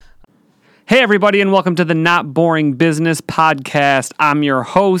Hey, everybody, and welcome to the Not Boring Business Podcast. I'm your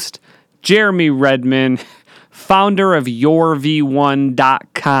host, Jeremy Redman, founder of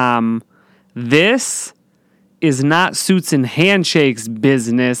YourV1.com. This is not suits and handshakes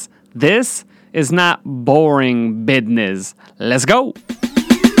business. This is not boring business. Let's go.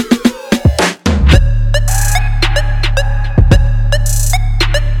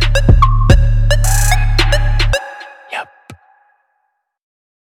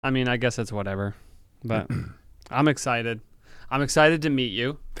 I mean, I guess it's whatever, but I'm excited. I'm excited to meet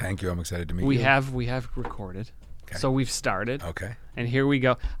you. Thank you. I'm excited to meet you. We have recorded, so we've started. Okay. And here we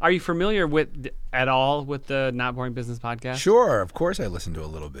go. Are you familiar at all with the Not Boring Business Podcast? Sure. Of course I listened to a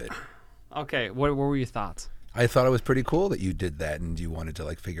little bit. Okay. What were your thoughts? I thought it was pretty cool that you did that and you wanted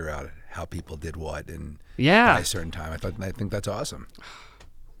to figure out how people did what and by a certain time. I think that's awesome.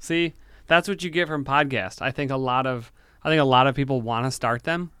 See, that's what you get from podcasts. I think a lot of people want to start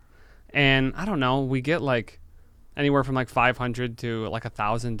them, and I don't know, we get anywhere from 500 to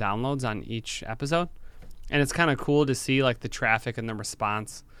 1,000 downloads on each episode, and it's kind of cool to see the traffic and the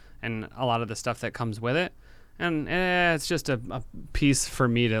response and a lot of the stuff that comes with it, and it's just a piece for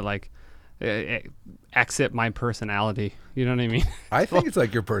me to exit my personality. You know what I mean? I think it's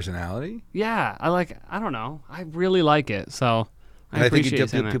your personality. Yeah, I don't know, I really like it, so. And I think you get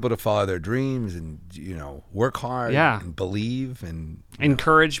people to follow their dreams and, work hard and believe and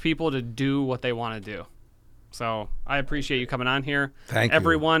encourage people to do what they want to do. So I appreciate you coming on here. Thank you.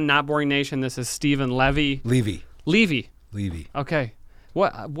 Everyone, Not Boring Nation, this is Stephen Levy. Levy. Okay.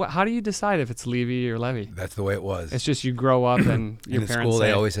 What? How do you decide if it's Levy or Levy? That's the way it was. It's just you grow up and your in parents school say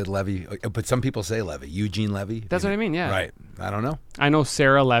they always said Levy, but some people say Levy. Eugene Levy. That's what I mean, yeah. Right. I don't know. I know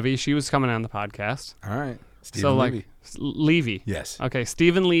Sarah Levy. She was coming on the podcast. All right. Stephen Levy. Levy. Yes. Okay,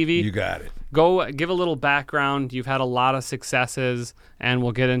 Stephen Levy. You got it. Go give a little background. You've had a lot of successes, and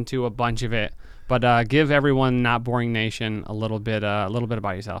we'll get into a bunch of it. But give everyone, Not Boring Nation, a little bit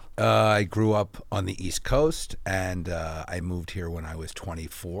about yourself. I grew up on the East Coast, and I moved here when I was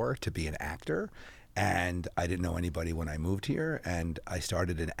 24 to be an actor. And I didn't know anybody when I moved here, and I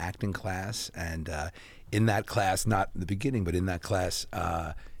started an acting class. And in that class, not in the beginning, but in that class,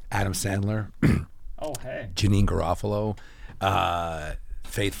 Adam Sandler. Oh, hey. Janine Garofalo,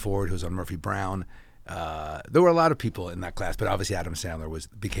 Faith Ford, who's on Murphy Brown. There were a lot of people in that class, but obviously Adam Sandler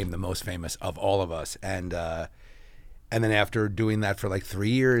became the most famous of all of us. And then after doing that for 3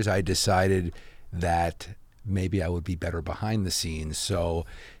 years, I decided that maybe I would be better behind the scenes. So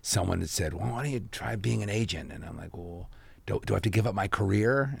someone had said, well, why don't you try being an agent? And I'm like, well, do I have to give up my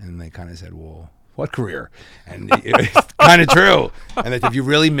career? And they kind of said, well, what career? And it's kind of true. And that if you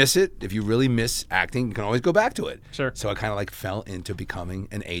really miss it, if you really miss acting, you can always go back to it. Sure. So I kind of fell into becoming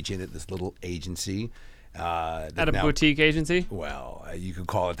an agent at this little agency. At a boutique agency? Well, you could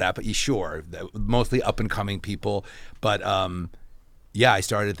call it that, but sure. Mostly up and coming people. But yeah, I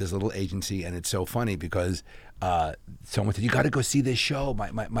started this little agency, and it's so funny because someone said, you got to go see this show.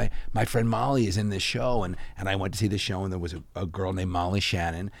 My friend Molly is in this show. And I went to see this show, and there was a girl named Molly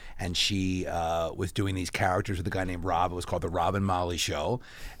Shannon, and she was doing these characters with a guy named Rob. It was called The Rob and Molly Show.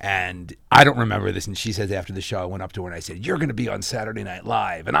 And I don't remember this. And she says after the show, I went up to her and I said, you're going to be on Saturday Night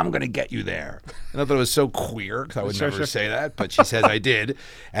Live, and I'm going to get you there. And I thought it was so queer because I would never say that. But she says I did.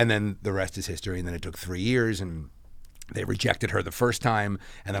 And then the rest is history. And then it took 3 years, and they rejected her the first time,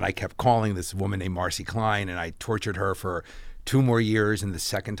 and then I kept calling this woman named Marcy Klein, and I tortured her for 2 more years, and the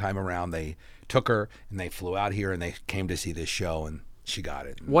second time around they took her, and they flew out here, and they came to see this show, and she got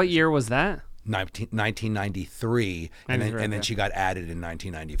it. What year was that? 1993, and then she got added in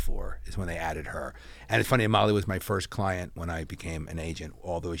 1994 is when they added her. And it's funny, Molly was my first client when I became an agent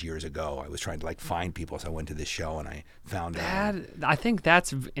all those years ago. I was trying to find people, so I went to this show and I found her. I think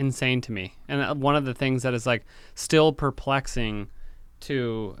that's insane to me, and one of the things that is still perplexing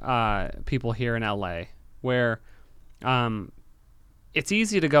to people here in LA, where it's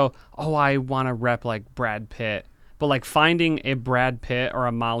easy to go, oh, I want to rep Brad Pitt, but finding a Brad Pitt or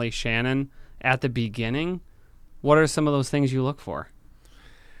a Molly Shannon at the beginning, what are some of those things you look for?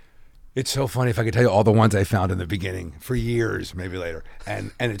 It's so funny if I could tell you all the ones I found in the beginning for years, maybe later.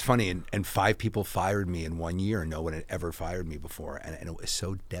 And it's funny, and 5 people fired me in 1 year, and no one had ever fired me before. And it was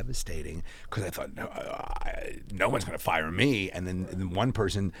so devastating because I thought, no one's going to fire me. And then one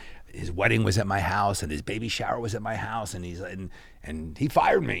person, his wedding was at my house, and his baby shower was at my house, and he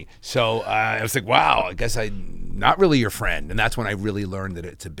fired me. So I was like, wow, I guess I'm not really your friend. And that's when I really learned that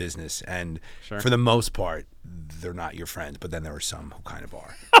it's a business. And for the most part, they're not your friends, but then there are some who kind of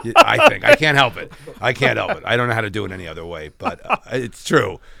are. I think. I can't help it. I don't know how to do it any other way, but it's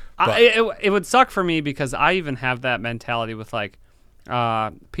true. It would suck for me because I even have that mentality with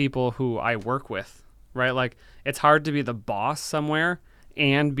people who I work with, right? Like it's hard to be the boss somewhere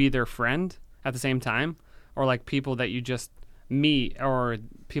and be their friend at the same time, or like people that you just meet or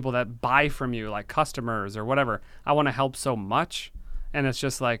people that buy from you, like customers or whatever. I want to help so much. And it's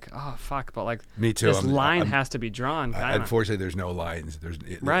just like, oh, fuck. But like, Me too. this line has to be drawn. Unfortunately, there's no lines.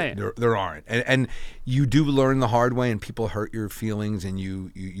 Right. There aren't. And you do learn the hard way, and people hurt your feelings, and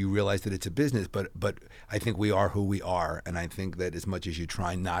you realize that it's a business. But I think we are who we are. And I think that as much as you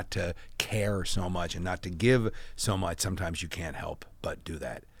try not to care so much and not to give so much, sometimes you can't help but do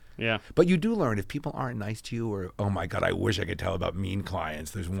that. Yeah. But you do learn if people aren't nice to you, or, oh my God, I wish I could tell about mean clients.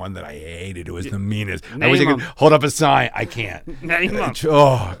 There's one that I hated. It was the meanest. I wish I could hold up a sign. I can't. Name them.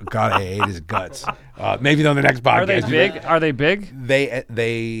 Oh, God, I hate his guts. Maybe on the next podcast. Are they big? Are they big?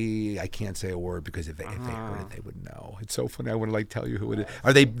 They, I can't say a word because if they heard it, they would know. It's so funny. I want to like tell you who it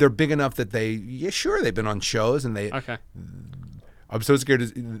is. They're big enough that sure, they've been on shows and they. Okay. I'm so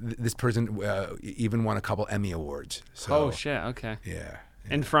scared. This person even won a couple Emmy Awards. So, oh, shit. Okay. Yeah.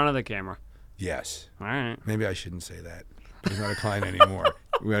 In front of the camera. Yes. All right. Maybe I shouldn't say that. He's not a client anymore.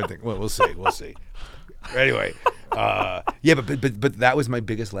 We gotta think. Well, we'll see. We'll see. Anyway, yeah, but that was my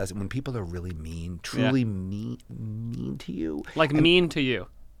biggest lesson. When people are really mean, truly mean to you, like mean to you,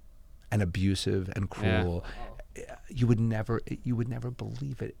 and abusive and cruel. You would never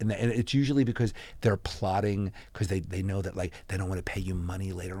believe it, and it's usually because they're plotting because they know that like they don't want to pay you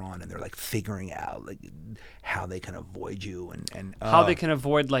money later on, and they're like figuring out like how they can avoid you and how they can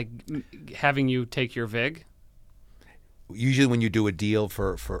avoid like having you take your vig. Usually when you do a deal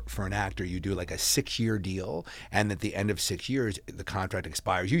for an actor, you do like a 6-year deal, and at the end of 6 years, the contract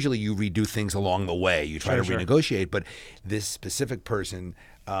expires. Usually you redo things along the way. You try to renegotiate, but this specific person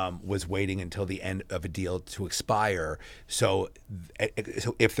was waiting until the end of a deal to expire. So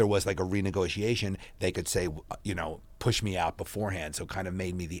if there was like a renegotiation, they could say, push me out beforehand. So kind of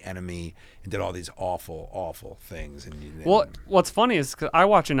made me the enemy and did all these awful, awful things. Well, what's funny is 'cause I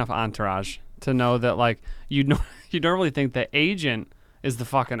watch enough Entourage to know that like you normally think the agent is the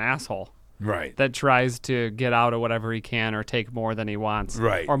fucking asshole. Right. That tries to get out of whatever he can or take more than he wants.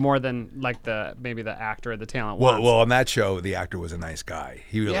 Right. Or more than like maybe the actor or the talent wants. Well, on that show, the actor was a nice guy.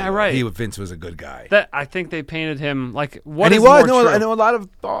 He really was. Vince was a good guy. I think they painted him like what and is he was. more true? I know a lot of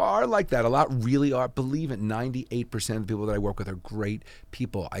are like that. A lot really are. Believe it, 98% of the people that I work with are great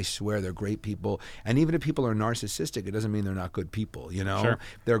people. I swear they're great people. And even if people are narcissistic, it doesn't mean they're not good people. Sure.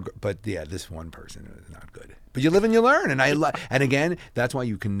 But yeah, this one person is not good. But you live and you learn, and again, that's why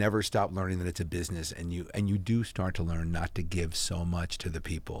you can never stop learning that it's a business, and you do start to learn not to give so much to the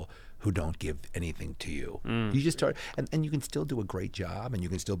people who don't give anything to you. You just start, and you can still do a great job, and you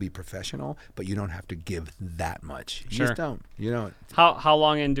can still be professional, but you don't have to give that much. You just don't. You don't. How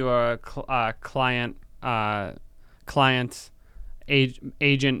long into a client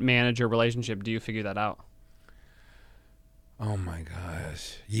agent manager relationship do you figure that out? Oh my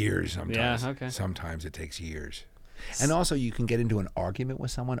gosh, years sometimes. Yeah, okay. Sometimes it takes years. And also you can get into an argument with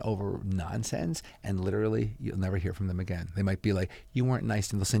someone over nonsense and literally you'll never hear from them again. They might be like, you weren't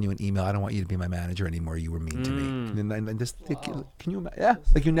nice, and they'll send you an email, I don't want you to be my manager anymore, you were mean to me. And just, can you,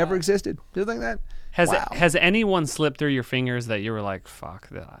 like you never existed. Just like that. Has anyone slipped through your fingers that you were like, fuck,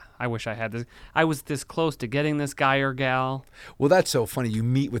 I wish I had this. I was this close to getting this guy or gal. Well, that's so funny. You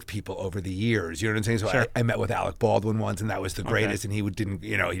meet with people over the years. You know what I'm saying? So Sure. I met with Alec Baldwin once, and that was the greatest. And he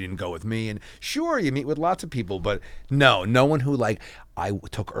didn't go with me. And sure, you meet with lots of people, but no one who like I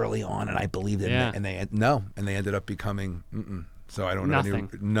took early on, and I believed in it, and they ended up becoming. So I don't know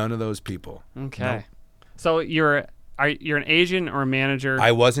none of those people. Okay, no. So you're an agent or a manager?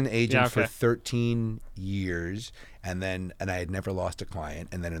 I was an agent for 13 years, and I had never lost a client.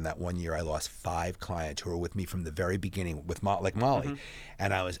 And then in that 1 year, I lost 5 clients who were with me from the very beginning, with like Molly,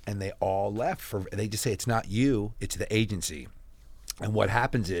 and they all left. They just say it's not you, it's the agency. And what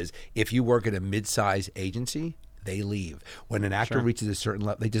happens is, if you work at a mid-size agency, they leave. When an actor reaches a certain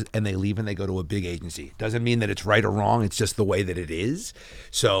level, they leave and they go to a big agency. Doesn't mean that it's right or wrong. It's just the way that it is.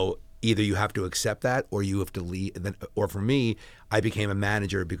 So either you have to accept that, or you have to leave. Or for me, I became a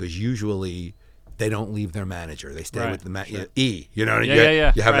manager because usually they don't leave their manager. They stay with the manager. You know what I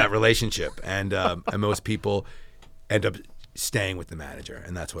mean? You have that relationship, and most people end up staying with the manager,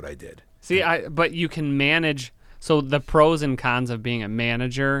 and that's what I did. See, but you can manage. So the pros and cons of being a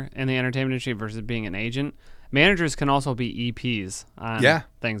manager in the entertainment industry versus being an agent. managers can also be EPs on Yeah.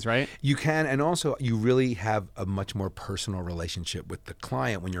 things, right? You can, and also you really have a much more personal relationship with the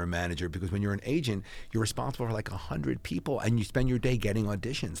client when you're a manager, because when you're an agent, you're responsible for like 100 people, and you spend your day getting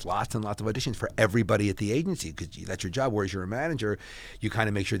auditions, lots and lots of auditions for everybody at the agency, because that's your job. Whereas you're a manager, you kind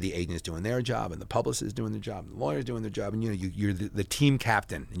of make sure the agent is doing their job, and the publicist is doing their job, and the lawyer is doing their job, and you're the team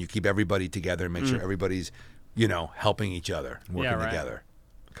captain, and you keep everybody together and make sure everybody's helping each other and working together,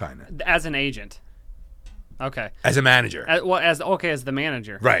 kind of. As an agent. Okay. As a manager. As the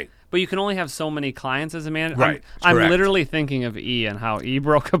manager. Right. But you can only have so many clients as a manager. Right. I'm Correct. literally thinking of E and how E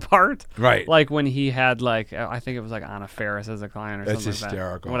broke apart. Right. Like when he had I think it was like Anna Faris as a client or That's something like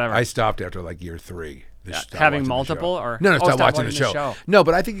hysterical. that. Whatever. I stopped after like year 3. Having multiple or no, stop stop watching the show. No,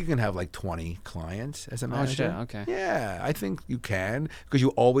 but I think you can have like 20 clients as a manager. Oh shit, okay. Yeah, I think you can, because you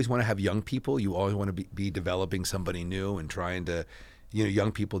always want to have young people. You always want to be developing somebody new and trying to,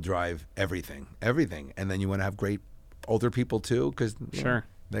 young people drive everything, and then you want to have great older people too, because Sure.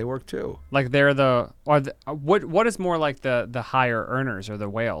 they work too. Like they're what is more like the higher earners or the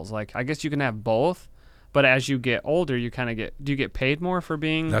whales? Like I guess you can have both, but as you get older, you kind of do you get paid more for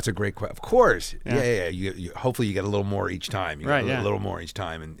being? That's a great question. Of course, yeah. You hopefully you get a little more each time. You get a little more each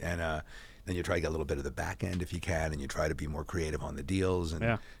time, and then you try to get a little bit of the back end if you can, and you try to be more creative on the deals.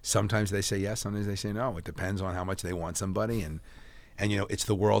 And sometimes they say yes, sometimes they say no. It depends on how much they want somebody, and it's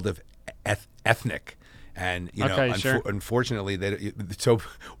the world of ethnic. And unfortunately,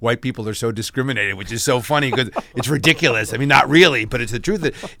 white people are so discriminated, which is so funny because it's ridiculous. I mean, not really, but it's the truth.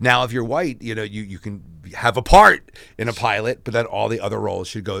 That now, if you're white, you can have a part in a pilot, but then all the other roles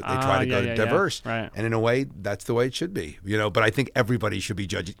should go. They try to go diverse, right. And in a way, that's the way it should be. But I think everybody should be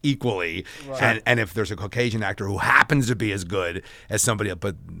judged equally. Right. And if there's a Caucasian actor who happens to be as good as somebody else,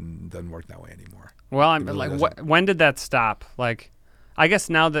 but it doesn't work that way anymore. Well, I'm when did that stop? Like, I guess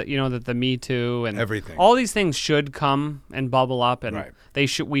now that that the Me Too and everything, all these things should come and bubble up, and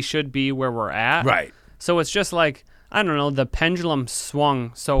right. we should be where we're at. Right. So it's just like, I don't know, the pendulum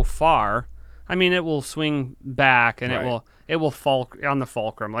swung so far. I mean, it will swing back, and right. it will fall on the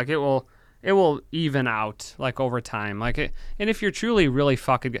fulcrum. Like it will even out like over time. Like it, and if you're truly really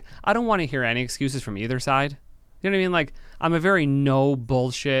fucking good, I don't want to hear any excuses from either side. You know what I mean? Like I'm a very no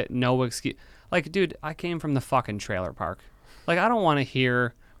bullshit, no excuse. Like, dude, I came from the fucking trailer park. Like, I don't want to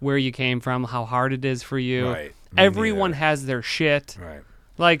hear where you came from, how hard it is for you. Right. Everyone has their shit. Right.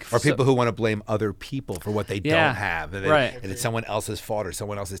 Like, or people who want to blame other people for what they don't have. And right. And it's someone else's fault, or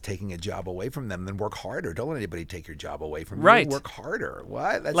someone else is taking a job away from them. Then work harder. Don't let anybody take your job away from you. Right. Work harder.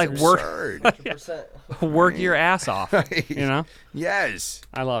 What? That's like absurd. Work your ass off. Right. Yes.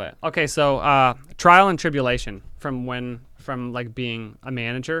 I love it. Okay, so trial and tribulation from like being a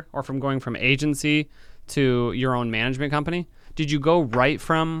manager, or from going from agency to your own management company. Did you go right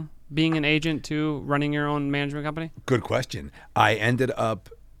from being an agent to running your own management company? Good question. I ended up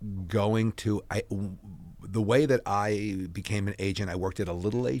going to the way that I became an agent. I worked at a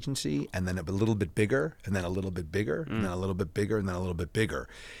little agency, and then a little bit bigger, and then a little bit bigger, and then a little bit bigger, and then a little bit bigger.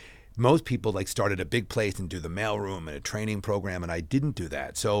 Most people start at a big place and do the mailroom and a training program, and I didn't do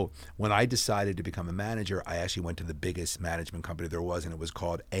that. So when I decided to become a manager, I actually went to the biggest management company there was, and it was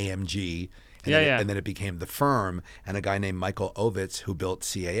called AMG. And then it became The Firm, and a guy named Michael Ovitz, who built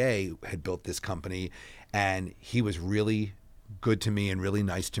CAA, had built this company, and he was really good to me and really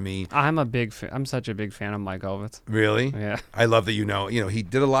nice to me. I'm such a big fan of Mike Ovitz. Really? Yeah. I love that he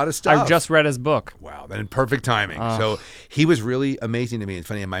did a lot of stuff. I just read his book. Wow, then perfect timing. So he was really amazing to me. It's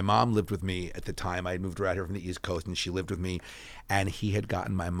funny, and my mom lived with me at the time. I had moved around here from the East Coast, and she lived with me, and he had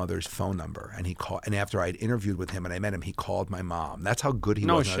gotten my mother's phone number, and he called, and after I'd interviewed with him and I met him, he called my mom. That's how good he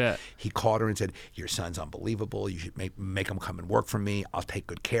was. No shit. He called her and said, "Your son's unbelievable. You should make him come and work for me. I'll take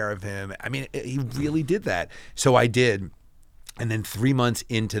good care of him." I mean, he really did that. So I did. And then 3 months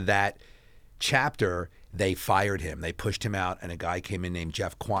into that chapter, they fired him. They pushed him out, and a guy came in named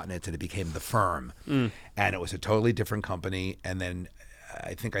Jeff Quatnitz, and it became The Firm. And it was a totally different company. And then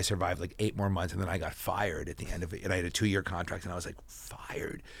I think I survived like 8 more months, and then I got fired at the end of it. And I had a 2-year contract, and I was like,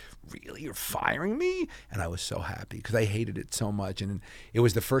 fired? Really? You're firing me? And I was so happy because I hated it so much. And it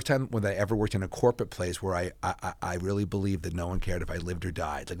was the first time when I ever worked in a corporate place where I really believed that no one cared if I lived or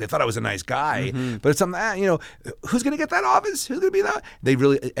died. Like, they thought I was a nice guy, but it's something who's going to get that office? Who's going to be that? They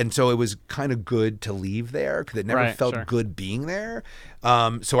really, and so it was kind of good to leave there because it never felt good being there.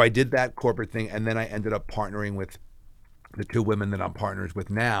 So I did that corporate thing, and then I ended up partnering with the 2 women that I'm partners with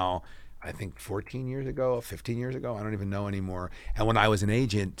now. I think 14 years ago, 15 years ago, I don't even know anymore. And when I was an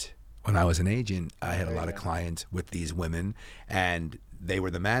agent, I had a lot of clients with these women, and they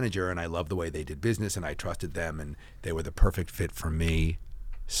were the manager, and I loved the way they did business, and I trusted them, and they were the perfect fit for me.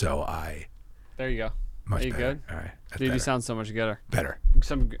 So there you go. Much Are you better. good? All right. That's Dude, you better. sound so much gooder. Better.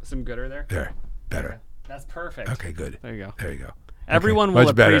 Some gooder there. There. Better. That's perfect. Okay, good. There you go. There you go. Everyone Okay, will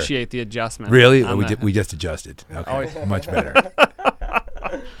much better. appreciate the adjustment. Really? on the- We just adjusted. Okay. Oh, Much better.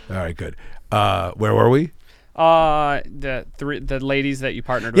 All right, good. Where were we? The ladies that you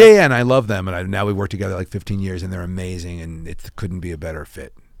partnered Yeah, with. yeah, and I love them, and now we worked together like 15 years, and they're amazing, and it couldn't be a better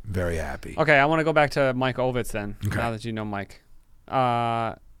fit. Very happy. Okay, I want to go back to Mike Ovitz then. Okay. Now that you know Mike,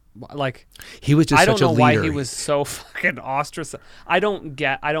 like He was just I don't such a know why leader. he was so fucking ostracized. I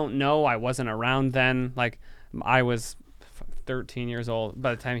don't know. I wasn't around then. Like I was 13 years old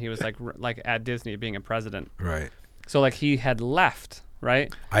by the time he was like at Disney being a president. Right. So like he had left,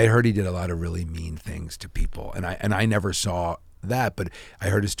 right? I heard he did a lot of really mean things to people, and I never saw that, but I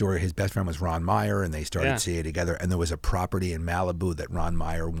heard a story. His best friend was Ron Meyer, and they started Yeah. CA together, and there was a property in Malibu that Ron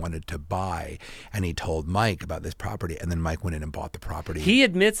Meyer wanted to buy, and he told Mike about this property, and then Mike went in and bought the property. He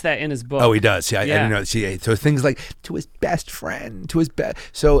admits that in his book. Oh, he does. See, I Yeah. didn't know. See, so things like to his best friend, to his best.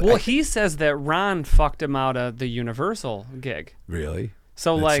 So Well, he says that Ron fucked him out of the Universal gig. really,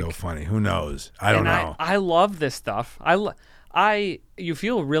 So that's like, so funny. Who knows? I don't know. I love this stuff. You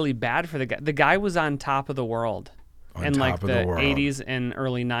feel really bad for the guy. The guy was on top of the world On in like top of the the world. 80s and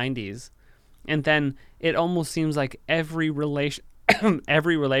early 90s, and then it almost seems like every relationship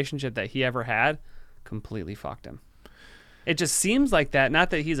that he ever had completely fucked him. It just seems like that. Not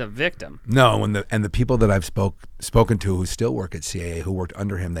that he's a victim. No, and the people that I've spoken to who still work at CAA who worked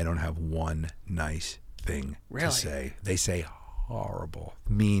under him, they don't have one nice thing Really? to say. They say horrible,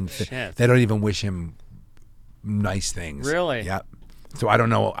 mean things. Shit. They don't even wish him nice things. Really? Yeah. So I don't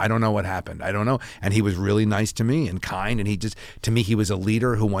know what happened. I don't know. And he was really nice to me and kind. And to me, he was a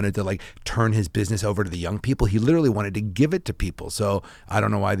leader who wanted to like turn his business over to the young people. He literally wanted to give it to people. So I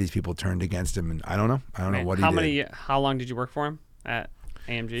don't know why these people turned against him. And I don't know. I don't know what he did. How long did you work for him at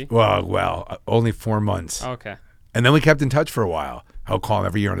AMG? Well, only 4 months. Okay. And then we kept in touch for a while. I'll call him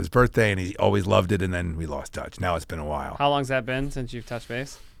every year on his birthday, and he always loved it. And then we lost touch. Now it's been a while. How long's that been since you've touched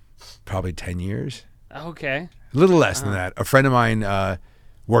base? Probably 10 years. Okay. A little less than that. A friend of mine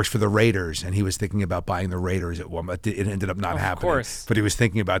works for the Raiders, and he was thinking about buying the Raiders at one, but it ended up not happening. Of course. But he was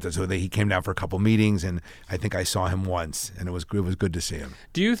thinking about that, so he came down for a couple meetings, and I think I saw him once, and it was good to see him.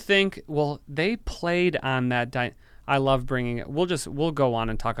 Do you think? Well, they played on that. I love bringing it. We'll go on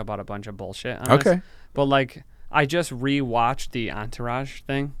and talk about a bunch of bullshit. On this. Okay. But like, I just rewatched the Entourage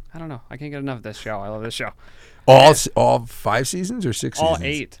thing. I don't know. I can't get enough of this show. I love this show. All 5 seasons or 6 All seasons?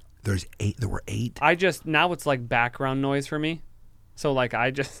 8. There's 8. There were 8. Now it's like background noise for me. So like I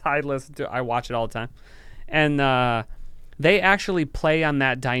watch it all the time, and they actually play on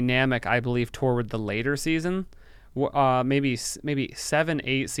that dynamic. I believe toward the later season, maybe 7,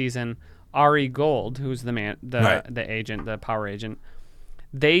 8 season. Ari Gold, who's the man, the agent, the power agent.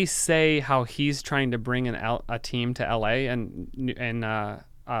 They say how he's trying to bring a team to LA and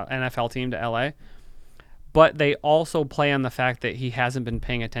NFL team to LA. But they also play on the fact that he hasn't been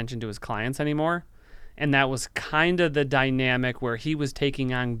paying attention to his clients anymore. And that was kind of the dynamic where he was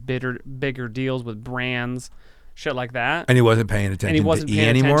taking on bigger deals with brands, shit like that. And he wasn't paying attention to E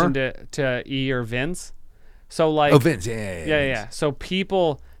anymore? To E or Vince. So like, Oh, Vince. Yeah. So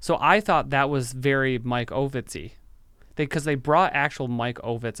I thought that was very Mike Ovitz-y. Because they brought actual Mike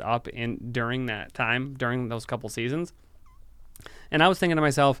Ovitz up during that time, during those couple seasons. And I was thinking to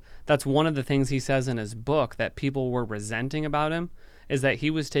myself, that's one of the things he says in his book that people were resenting about him, is that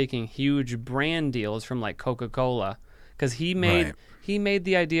he was taking huge brand deals from like Coca-Cola, because he made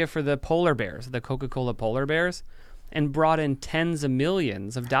the idea for the polar bears, the Coca-Cola polar bears, and brought in tens of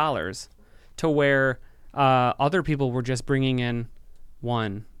millions of dollars, to where other people were just bringing in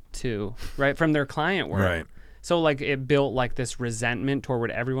 1, 2, right, from their client work. Right. So like it built like this resentment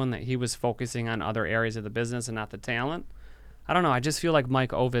toward everyone that he was focusing on other areas of the business and not the talent. I don't know. I just feel like Mike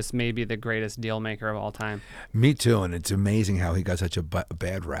Ovitz may be the greatest deal maker of all time. Me too, and it's amazing how he got such a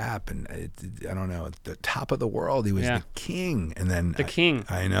bad rap. And I don't know, at the top of the world, he was the king, and then The king.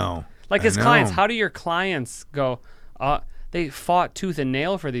 I know. Like I his know. clients, how do your clients go? They fought tooth and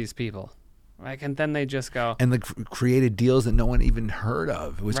nail for these people, like, and then they just go. And created deals that no one even heard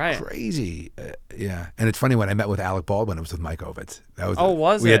of. It was crazy. Yeah, and it's funny when I met with Alec Baldwin, it was with Mike Ovitz. That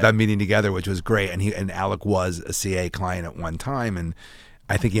was we had that meeting together, which was great. And Alec was a CA client at one time, and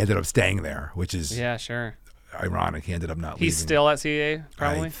I think he ended up staying there, which is Sure. ironic. He ended up not. He's leaving. still at CA,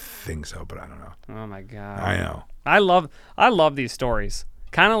 probably. I think so, but I don't know. Oh my god. I know. I love these stories.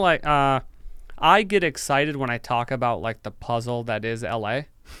 Kind of like I get excited when I talk about like the puzzle that is LA.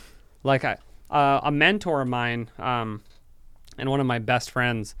 Like a mentor of mine and one of my best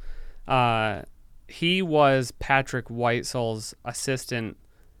friends, he was Patrick Whitesell's assistant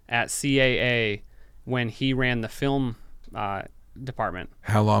at CAA when he ran the film department.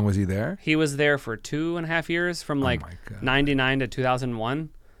 How long was he there? He was there for 2.5 years, from like my God. 99 to 2001,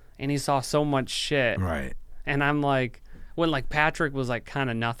 and he saw so much shit. Right. And I'm like, when like Patrick was like kind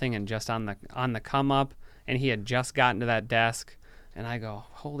of nothing and just on the come up, and he had just gotten to that desk, and I go,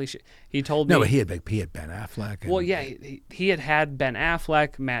 holy shit. He told me. No, but he had Ben Affleck. Well, yeah, he had Ben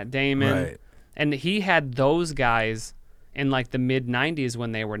Affleck, Matt Damon, Right. and he had those guys in like the mid 90s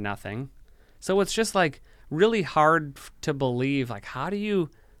when they were nothing. So it's just like really hard to believe. Like, how do you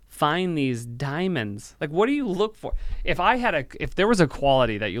find these diamonds? Like, what do you look for? If there was a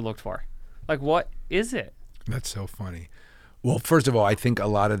quality that you looked for, like, what is it? That's so funny. Well, first of all, I think a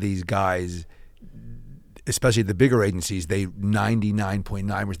lot of these guys, especially the bigger agencies, they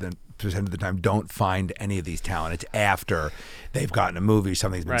 99.9% of the time don't find any of these talent. It's after they've gotten a movie,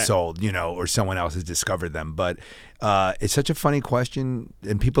 something's been Right. sold, or someone else has discovered them. But it's such a funny question,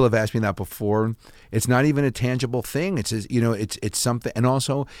 and people have asked me that before. It's not even a tangible thing. It's just, it's something, and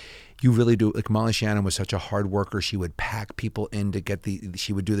also. You really do. Like Molly Shannon was such a hard worker. She would pack people in to get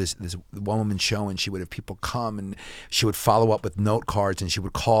she would do this one woman show, and she would have people come, and she would follow up with note cards, and she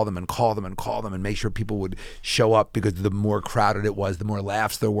would call them and call them and call them and make sure people would show up, because the more crowded it was, the more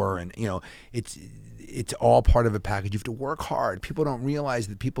laughs there were. And it's all part of a package. You have to work hard. People don't realize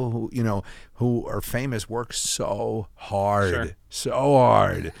that people who are famous work so hard, Sure. so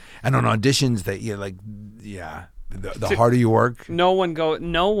hard. And on auditions the harder you work. No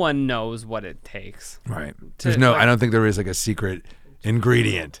one knows what it takes. Right. To- I don't think there is like a secret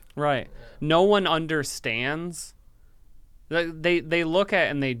ingredient. Right. No one understands. They look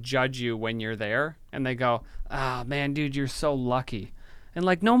at and they judge you when you're there, and they go, "Ah, man, dude, you're so lucky." And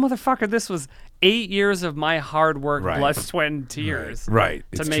like, no, motherfucker, this was 8 years of my hard work, Right. blood, sweat, and tears, Right.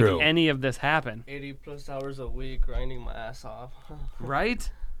 to It's make true. any of this happen. 80 plus hours a week, grinding my ass off. Right?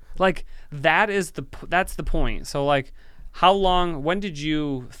 Like, that's the point. So like, when did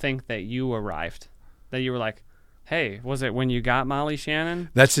you think that you arrived? That you were like, hey, was it when you got Molly Shannon?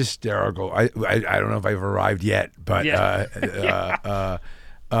 That's hysterical. I don't know if I've arrived yet, but Yeah.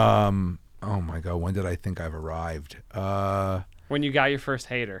 oh my God, when did I think I've arrived? When you got your first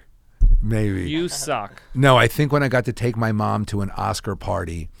hater? Maybe. You suck. No, I think when I got to take my mom to an Oscar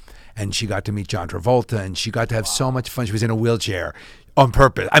party, and she got to meet John Travolta, and she got to have so much fun. She was in a wheelchair on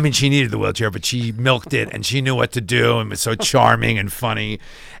purpose. I mean, she needed the wheelchair, but she milked it, and she knew what to do, and was so charming and funny.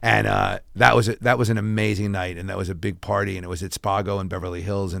 And that was an amazing night, and that was a big party, and it was at Spago in Beverly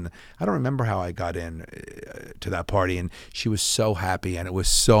Hills. And I don't remember how I got in to that party, and she was so happy, and it was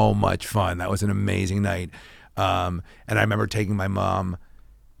so much fun. That was an amazing night. And I remember taking my mom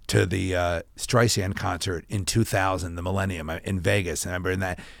to the Streisand concert in 2000, the Millennium in Vegas. And I remember in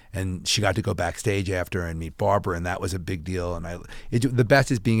that, and she got to go backstage after and meet Barbara, and that was a big deal. And the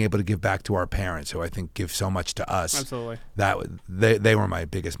best is being able to give back to our parents, who I think give so much to us. Absolutely. They were my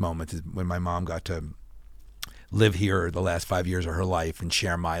biggest moments, is when my mom got to live here the last 5 years of her life and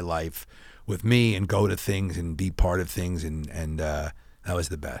share my life with me and go to things and be part of things, and that was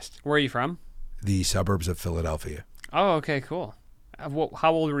the best. Where are you from? The suburbs of Philadelphia. Oh, okay, cool.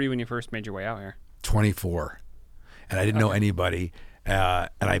 How old were you when you first made your way out here? 24, and I didn't know anybody, and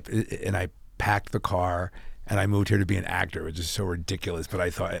I packed the car, and I moved here to be an actor, which is so ridiculous. But I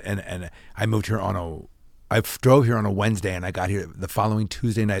thought, and I moved here I drove here on a Wednesday, and I got here the following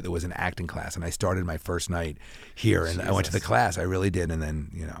Tuesday night. There was an acting class, and I started my first night here, and I went to the class. I really did, and then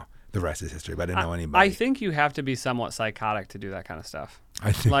the rest is history. But I didn't know anybody. I think you have to be somewhat psychotic to do that kind of stuff.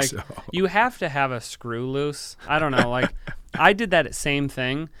 I think Like, so. you have to have a screw loose. I don't know. Like, I did that same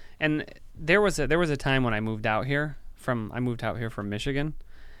thing, and there was a time when I moved out here from Michigan,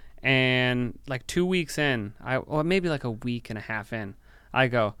 and like 2 weeks in, or maybe like a week and a half in, I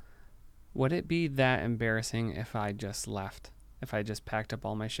go, would it be that embarrassing if I just left? If I just packed up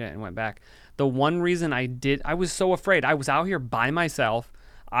all my shit and went back? The one reason I was so afraid. I was out here by myself.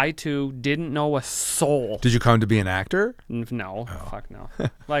 I too didn't know a soul. Did you come to be an actor? No, fuck no.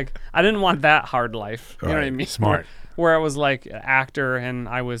 Like, I didn't want that hard life. You know what I Right, mean? smart. Where I was like an actor and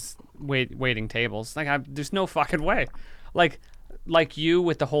I was waiting tables. Like, there's no fucking way. Like you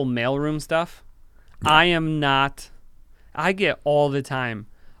with the whole mailroom stuff. I am not. I get all the time,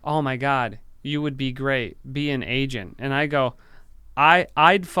 oh my God, you would be great. Be an agent. And I go,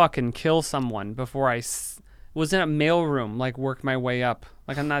 I'd fucking kill someone before I was in a mailroom, like, work my way up.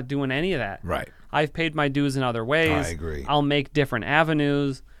 Like, I'm not doing any of that. Right. I've paid my dues in other ways. I agree. I'll make different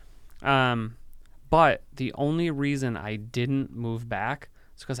avenues. But the only reason I didn't move back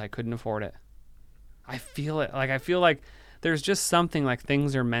is because I couldn't afford it. I feel it. Like, I feel like there's just something like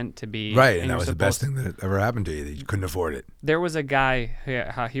things are meant to be. Right, and that you're was the best supposed- thing that ever happened to you. That you couldn't afford it. There was a guy,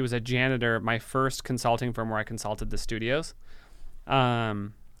 he was a janitor at my first consulting firm where I consulted the studios.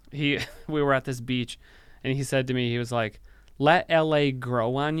 We were at this beach, and he said to me, he was like, let LA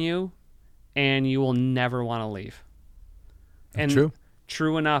grow on you, and you will never want to leave. And True.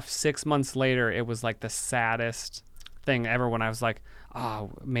 True enough, 6 months later, it was like the saddest thing ever when I was like, oh,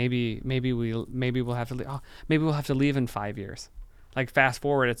 maybe we'll have to leave. Oh, maybe we'll have to leave in 5 years. Like fast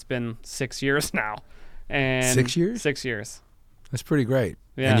forward, it's been 6 years now. And 6 years? 6 years. That's pretty great.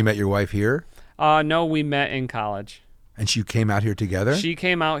 Yeah. And you met your wife here, No, we met in college. and she came out here together. She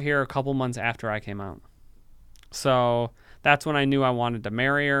came out here a couple months after I came out. So that's when I knew I wanted to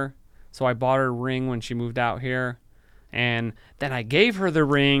marry her. So I bought her a ring when she moved out here. And then I gave her the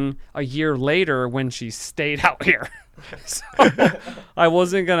ring a year later when she stayed out here. So I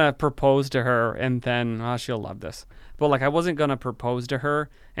wasn't going to propose to her and then, she'll love this. But like I wasn't going to propose to her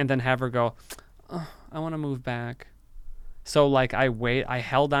and then have her go, oh, I want to move back. So like I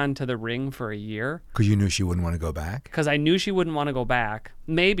held on to the ring for a year. Because you knew she wouldn't want to go back. Because I knew she wouldn't want to go back.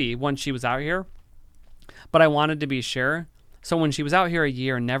 Maybe once she was out here. But I wanted to be sure. So when she was out here a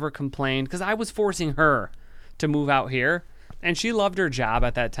year, never complained. Because I was forcing her to move out here. And she loved her job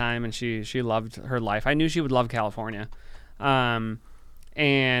at that time. And she loved her life. I knew she would love California. And,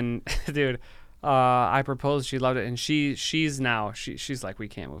 dude, I proposed. She loved it. And she's like, we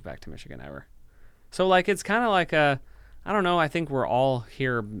can't move back to Michigan ever. So, like, it's kind of like I don't know. I think we're all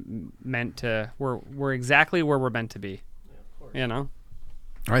here meant to. We're exactly where we're meant to be. Yeah, of course. You know.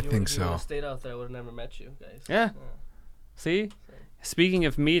 I think If you would so. have stayed out there, I would have never met you guys. Yeah. See. Speaking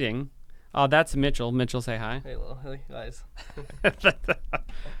of meeting, that's Mitchell. Mitchell, say hi. Hey guys.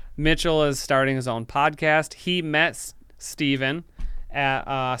 Mitchell is starting his own podcast. He met Steven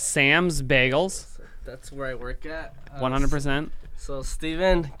at Sam's Bagels. That's where I work at. 100%. So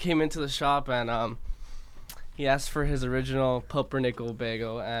Steven came into the shop and he asked for his original pumpernickel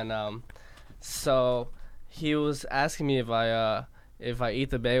bagel, and so he was asking me if I eat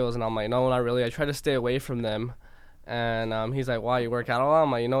the bagels, and I'm like, no, not really. I try to stay away from them. And he's like, why, you work out a lot?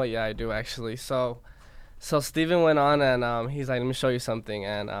 I'm like, you know what? Yeah, I do actually. So Steven went on and he's like, let me show you something,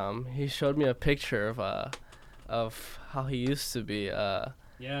 and he showed me a picture of how he used to be.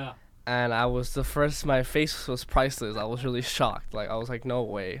 Yeah. And my face was priceless. I was really shocked. Like, I was like, no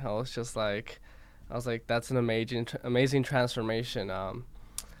way. I was like, that's an amazing transformation.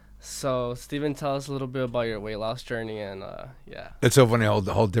 So Steven, tell us a little bit about your weight loss journey, and yeah. It's so funny,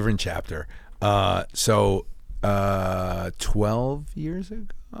 the whole different chapter. 12 years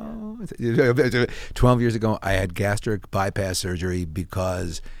ago, 12 years ago, I had gastric bypass surgery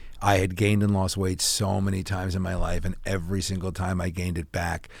because I had gained and lost weight so many times in my life, and every single time I gained it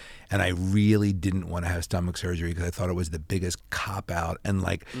back. And I really didn't want to have stomach surgery because I thought it was the biggest cop-out. And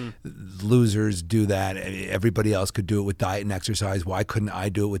like losers do that. Everybody else could do it with diet and exercise. Why couldn't I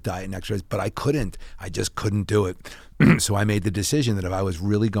do it with diet and exercise? But I couldn't. I just couldn't do it. So I made the decision that if I was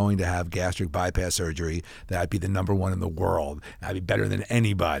really going to have gastric bypass surgery, that I'd be the number one in the world. I'd be better than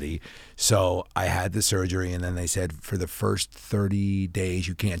anybody. So I had the surgery, and then they said for the first 30 days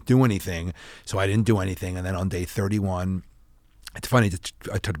you can't do anything. So I didn't do anything. And then on day 31, it's funny,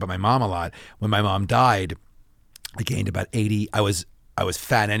 I talked about my mom a lot. When my mom died, I gained about 80. I was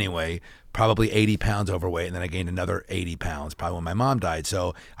fat anyway, probably 80 pounds overweight, and then I gained another 80 pounds probably when my mom died.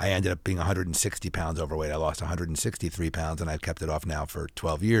 So I ended up being 160 pounds overweight. I lost 163 pounds, and I've kept it off now for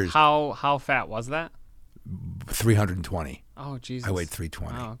 12 years. How fat was that? 320. Oh, Jesus. I weighed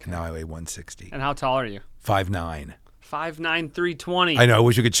 320. Oh, okay. And now I weigh 160. And how tall are you? 5'9". 5'9", 320. I know. I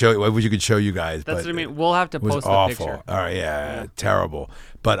wish you could show you guys. That's but what I mean. We'll have to it was post the awful. picture. All right, yeah, terrible.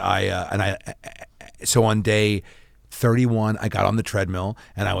 But so on day 31, I got on the treadmill,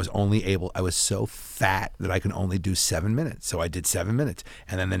 and I was so fat that I could only do 7 minutes. So I did 7 minutes.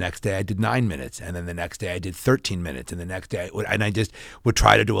 And then the next day I did 9 minutes. And then the next day I did 13 minutes. And the next day, I just would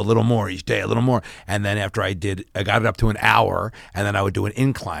try to do a little more each day, a little more. And then after I got it up to an hour, and then I would do an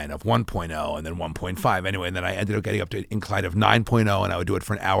incline of 1.0 and then 1.5. Anyway, and then I ended up getting up to an incline of 9.0, and I would do it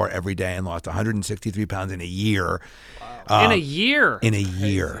for an hour every day and lost 163 pounds in a year. In a year? In a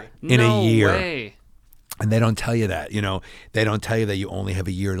year. No In a year. way. And they don't tell you that, they don't tell you that you only have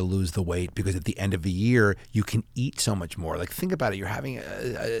a year to lose the weight, because at the end of the year, you can eat so much more. Like, think about it. You're having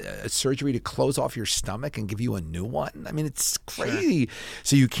a surgery to close off your stomach and give you a new one. I mean, it's crazy. Sure.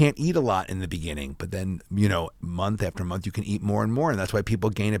 So you can't eat a lot in the beginning, but then, month after month, you can eat more and more. And that's why people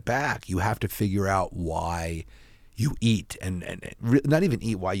gain it back. You have to figure out why you eat and not even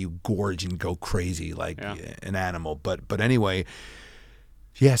eat, why you gorge and go crazy like an animal. But anyway,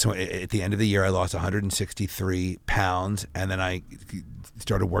 Yeah, so at the end of the year, I lost 163 pounds, and then I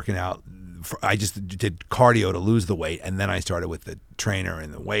started working out. I just did cardio to lose the weight, and then I started with the trainer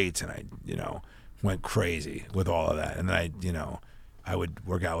and the weights, and I, went crazy with all of that. And then I would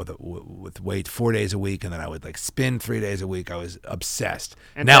work out with weights 4 days a week, and then I would like spin 3 days a week. I was obsessed.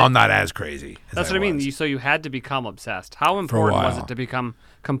 And now I'm not as crazy. That's what I mean. So you had to become obsessed. How important was it to become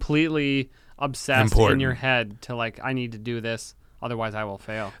completely obsessed in your head to like, I need to do this, otherwise I will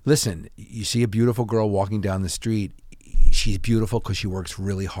fail? Listen, you see a beautiful girl walking down the street. She's beautiful because she works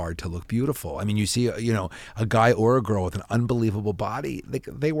really hard to look beautiful. I mean, you see, a guy or a girl with an unbelievable body.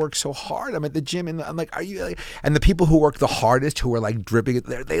 They work so hard. I'm at the gym, and I'm like, are you? Like, and the people who work the hardest, who are like dripping,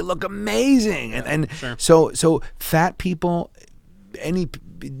 they look amazing. And sure. so fat people,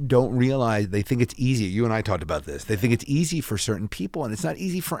 don't realize, they think it's easy. You and I talked about this. They think it's easy for certain people, and it's not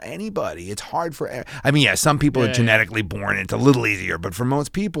easy for anybody. It's hard for. I mean, yeah, some people are genetically born. It's a little easier, but for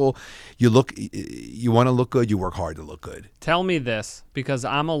most people, you want to look good. You work hard to look good. Tell me this, because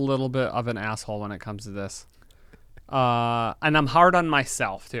I'm a little bit of an asshole when it comes to this, and I'm hard on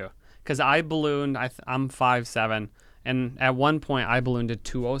myself too, because I ballooned. I'm 5'7", and at one point I ballooned to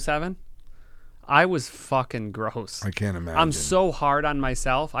 207. I was fucking gross. I can't imagine. I'm so hard on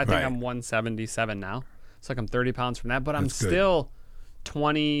myself. I think Right. I'm 177 now. It's like I'm 30 pounds from that, but I'm That's good. still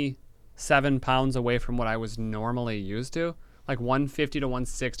 27 pounds away from what I was normally used to. Like 150 to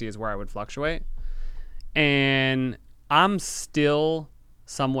 160 is where I would fluctuate. And I'm still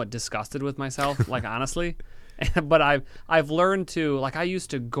somewhat disgusted with myself, like honestly. But I've learned to, like, I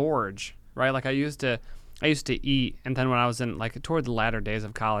used to gorge, right? Like I used to eat, and then when I was in like toward the latter days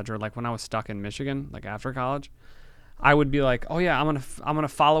of college, or like when I was stuck in Michigan, like after college, I would be like, oh yeah, I'm gonna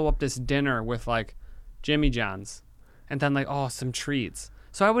follow up this dinner with like Jimmy John's, and then like, oh, some treats.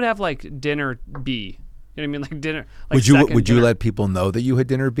 So I would have like dinner B. You know what I mean? Like dinner. Like would you let people know that you had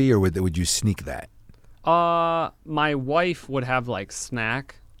dinner B, or would you sneak that? My wife would have like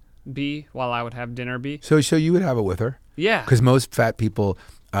snack B while I would have dinner B. So you would have it with her? Yeah. Because most fat people.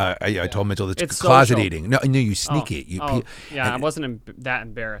 I told Mitchell it's It's closet social. eating. No, you sneak it. I wasn't that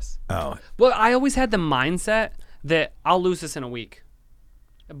embarrassed. Oh, Well, I always had the mindset that I'll lose this in a week,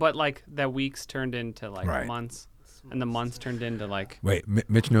 but like that weeks turned into like Right. months, and the months turned into like. wait,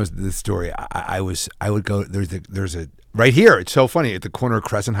 Mitch knows this story. I would go. There's a right here. It's so funny at the corner of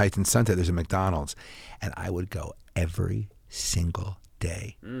Crescent Heights and Sunset. There's a McDonald's, and I would go every single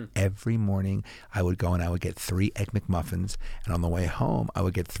day. Every morning I would go and I would get 3 Egg McMuffins, and on the way home I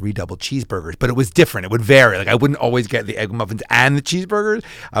would get 3 double cheeseburgers. But it was different. It would vary. Like I wouldn't always get the Egg McMuffins and the cheeseburgers.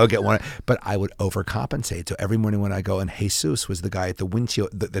 I would get one, but I would overcompensate. So every morning when I go, and Jesus was the guy at the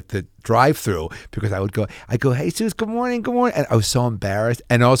windshield, the drive-through, because I go, Jesus, good morning, and I was so embarrassed.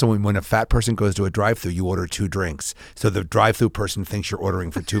 And also when a fat person goes to a drive-through, you order 2 drinks, so the drive-through person thinks you're ordering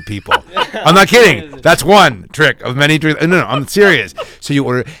for 2 people. I'm not kidding. That's one trick of many drinks. No, I'm serious. So you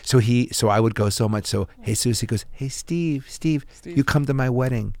order. So I would go so much. So Jesus, he goes, hey Steve, you come to my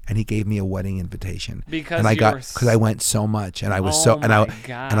wedding, and he gave me a wedding invitation Because because I went so much, and I was Oh and I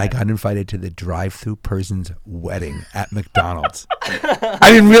my got invited to the drive-through person's wedding at McDonald's. I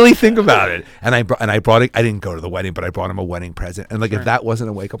didn't really think about it, and I brought it. I didn't go to the wedding, but I brought him a wedding present. And like if that wasn't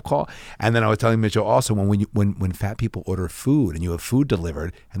a wake-up call, and then I was telling Mitchell also when fat people order food and you have food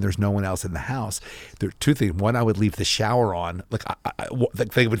delivered and there's no one else in the house, there are 2 things. One, I would leave the shower on, like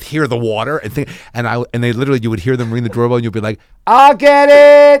like they would hear the water and they literally, you would hear them ring the doorbell, and you'd be like, I'll get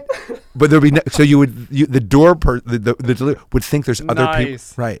it. But there'd be the door the delivery would think there's other people.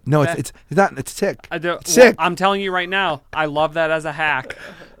 Nice. Right? No, it's not. It's sick. It's sick. I'm telling you right now, I love that as a hack.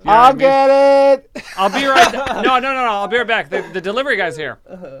 You know I'll what I mean? get it. I'll be right. No. I'll be right back. The delivery guy's here.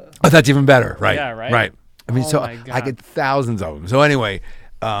 Oh, that's even better. Right. Yeah, right? Right. I mean, Oh so my God. I get thousands of them. So anyway,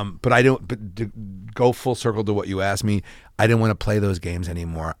 but I don't. But to go full circle to what you asked me, I didn't want to play those games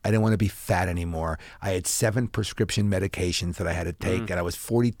anymore. I didn't want to be fat anymore. I had 7 prescription medications that I had to take, and I was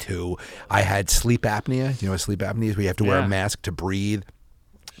 42. I had sleep apnea. You know what sleep apnea is? Where you have to wear a Yeah. mask to breathe.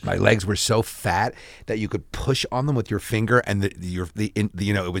 My legs were so fat that you could push on them with your finger, and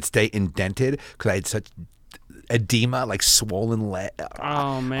it would stay indented because I had such edema, like swollen leg.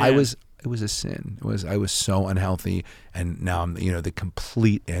 Oh man. It was a sin. I was so unhealthy, and now I'm the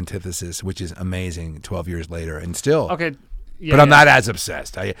complete antithesis, which is amazing. 12 years later, and still Okay. Yeah, but I'm yeah. not as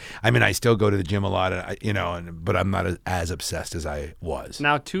obsessed. I mean, I still go to the gym a lot, but I'm not as obsessed as I was.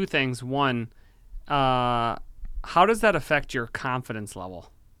 Now, 2 things. One, how does that affect your confidence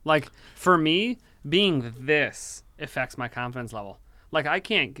level? Like, for me, being this affects my confidence level. Like,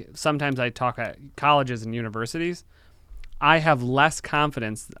 sometimes I talk at colleges and universities. I have less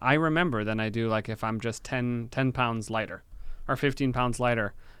confidence, I remember, than I do, like, if I'm just 10 pounds lighter or 15 pounds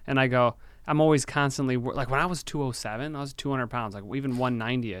lighter. And I go, I'm always constantly, like when I was 207, I was 200 pounds, like even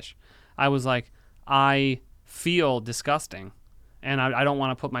 190-ish. I was like, I feel disgusting, and I don't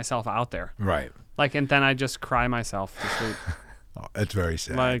want to put myself out there. Right. Like, and then I just cry myself to sleep. Oh, that's very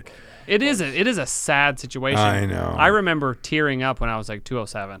sad. Like, it is a sad situation. I know. I remember tearing up when I was like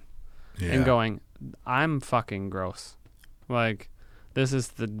 207 yeah. and going, I'm fucking gross. Like, this is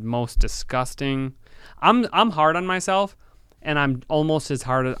the most disgusting. I'm hard on myself, and I'm almost as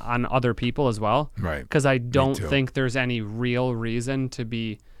hard on other people as well. Right. Because I don't too. think there's any real reason to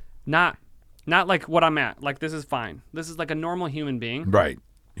be not like what I'm at. Like, this is fine. This is like a normal human being. Right.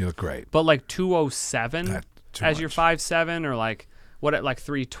 You look great. But like 207 That's too as much. you're 5'7", or like what at like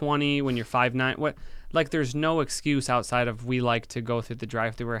 320 when you're 5'9", what, like there's no excuse outside of we like to go through the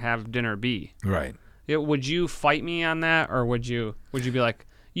drive-thru or have dinner be. Right. Would you fight me on that, or would you be like,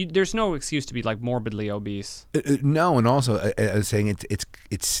 there's no excuse to be like morbidly obese? No, and also I was saying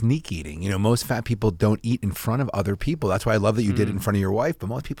it's sneak eating. You know, most fat people don't eat in front of other people. That's why I love that you did it in front of your wife, but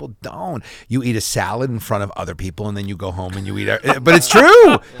most people don't. You eat a salad in front of other people, and then you go home and you eat. But it's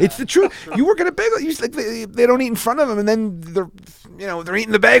true. It's the truth. You work at a bagel. You like they don't eat in front of them, and then they're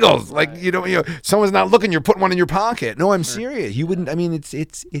eating the bagels. Like someone's not looking. You're putting one in your pocket. No, I'm serious. You wouldn't. I mean,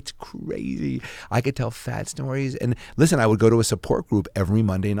 it's crazy. I could tell fat stories, and listen, I would go to a support group every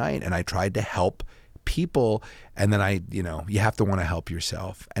Monday night, and I tried to help people, and then you have to want to help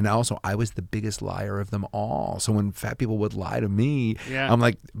yourself. And also, I was the biggest liar of them all. So when fat people would lie to me, I'm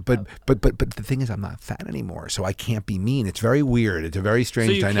like, but the thing is, I'm not fat anymore, so I can't be mean. It's very weird. It's a very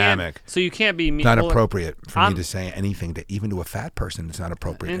strange dynamic. So you can't be mean. Not appropriate for me to say anything even to a fat person. It's not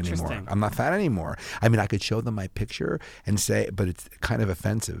appropriate anymore. Interesting. I'm not fat anymore. I mean, I could show them my picture and say, but it's kind of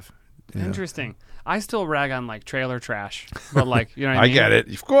offensive. You know? Interesting. I still rag on like trailer trash, but like, you know what I mean? I get it.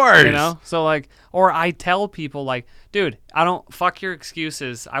 Of course. You know? So like, or I tell people like, dude, I don't, fuck your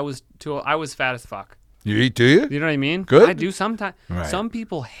excuses. I was fat as fuck. You eat, do you? You know what I mean? Good. I do sometimes. Right. Some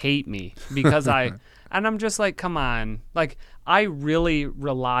people hate me because and I'm just like, come on. Like, I really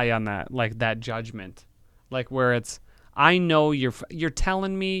rely on that, like that judgment. Like where it's, I know you're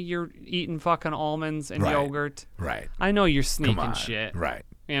telling me you're eating fucking almonds and Right. yogurt. Right. I know you're Come sneaking on. shit. Right.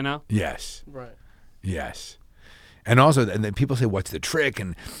 You know? Yes. Right. Yes. And also, and then people say, what's the trick?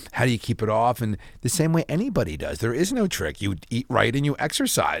 And how do you keep it off? And the same way anybody does. There is no trick. You eat right and you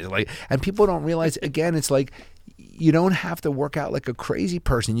exercise. And people don't realize, again, it's like, you don't have to work out like a crazy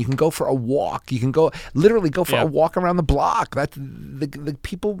person. You can go for a walk. You can literally go for a walk around the block. That's the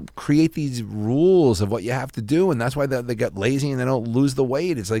people create these rules of what you have to do, and that's why they get lazy and they don't lose the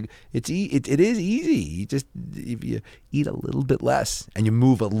weight. It's like it is easy. You just, if you eat a little bit less and you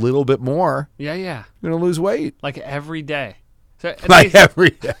move a little bit more, Yeah. you're gonna lose weight. Like every day. So Like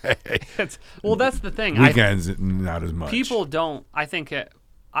every day. well, that's the thing. Weekends, not as much. People don't. I think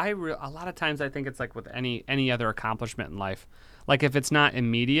a lot of times I think it's like with any other accomplishment in life. Like if it's not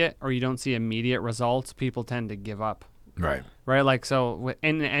immediate or you don't see immediate results, people tend to give up. Right. Right. Like so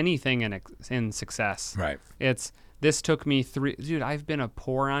in anything in success. Right. This took me dude, I've been a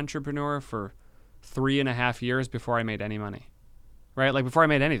poor entrepreneur for 3.5 years before I made any money. Right. Like before I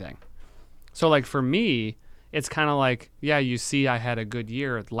made anything. So like for me, it's kind of like, yeah, you see I had a good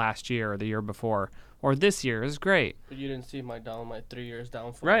year last year or the year before, or this year is great. But you didn't see my 3 years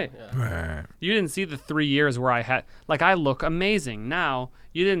down. Right. Yeah. Right. You didn't see the 3 years where I had, like, I look amazing now.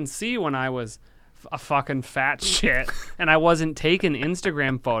 You didn't see when I was a fucking fat shit and I wasn't taking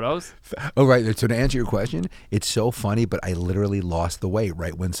Instagram photos. Oh, right. So to answer your question, it's so funny, but I literally lost the weight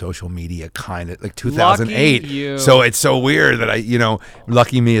right when social media kind of, like 2008. Lucky you. So it's so weird that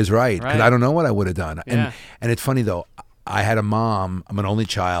lucky me is right. Because Right. I don't know what I would have done. Yeah. And it's funny, though. I had a mom, I'm an only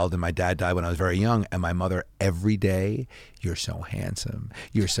child, and my dad died when I was very young. And my mother, every day, you're so handsome,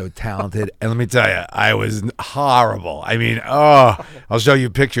 you're so talented. And let me tell you, I was horrible. I mean, I'll show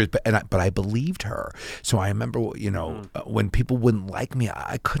you pictures. But I believed her. So I remember, when people wouldn't like me,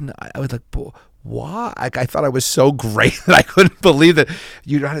 I was like, why? I thought I was so great that I couldn't believe that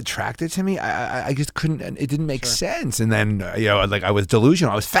you're not attracted to me. I just couldn't. It didn't make sense. And then like I was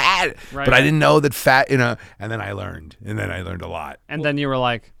delusional. I was fat, Right, but I right. didn't know that fat. And then I learned. And then I learned a lot. And then you were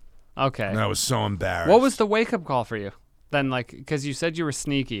like, okay. And I was so embarrassed. What was the wake up call for you? Then, like, because you said you were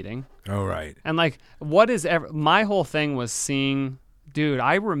sneak eating. Oh, right. And, like, my whole thing was seeing, dude,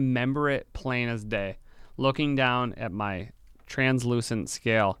 I remember it plain as day, looking down at my translucent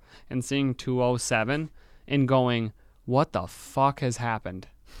scale and seeing 207 and going, what the fuck has happened?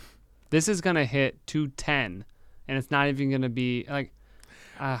 This is going to hit 210 and it's not even going to be like,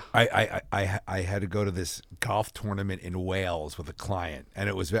 I had to go to this golf tournament in Wales with a client, and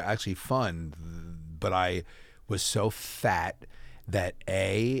it was actually fun, but I was so fat that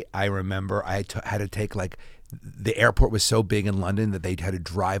I remember I had to take like the airport was so big in London that they had to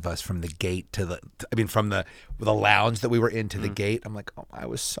drive us from the gate to from the lounge that we were in to the gate. I'm like, oh, I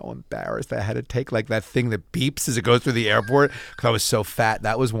was so embarrassed. I had to take like that thing that beeps as it goes through the airport because I was so fat.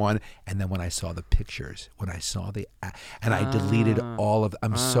 That was one. And then when I saw the pictures, and I deleted all of,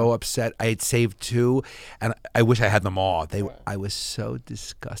 I'm so upset. I had saved 2 and I wish I had them all. I was so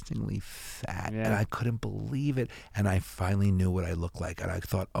disgustingly fat and I couldn't believe it. And I finally knew what I looked like. And I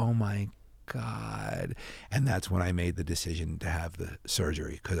thought, oh my God. And that's when I made the decision to have the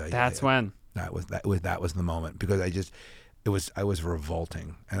surgery because that was the moment because I was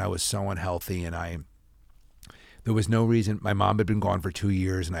revolting and I was so unhealthy and there was no reason. My mom had been gone for 2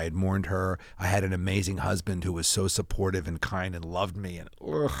 years and I had mourned her. I had an amazing husband who was so supportive and kind and loved me and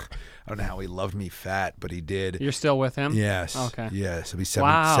I don't know how he loved me fat, but he did. You're still with him? Yes. Okay. Yes. It'll be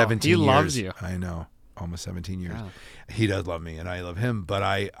 17 he years. loves you. I know. Almost 17 years. Wow. He does love me and I love him, but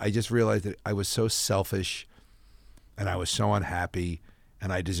I just realized that I was so selfish and I was so unhappy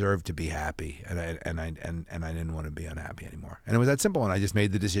and I deserved to be happy and I didn't want to be unhappy anymore. And it was that simple and I just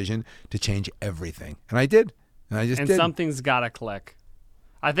made the decision to change everything. And I did. And I just did. Something's got to click.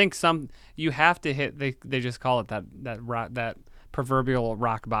 I think you have to hit they just call it that proverbial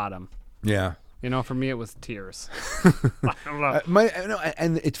rock bottom. Yeah. You know, for me, it was tears. I don't know.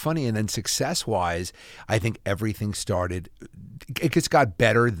 And it's funny. And then success-wise, I think everything started. It just got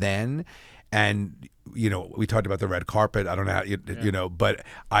better then. And you know, we talked about the red carpet. I don't know how you know, but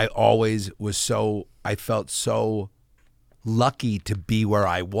I always was I felt so lucky to be where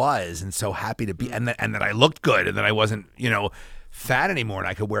I was, and so happy to be, and that I looked good, and that I wasn't, fat anymore, and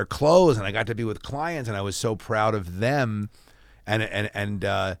I could wear clothes, and I got to be with clients, and I was so proud of them, and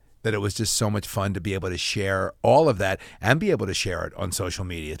that it was just so much fun to be able to share all of that and be able to share it on social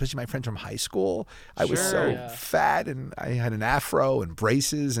media, especially my friends from high school. I was so fat and I had an afro and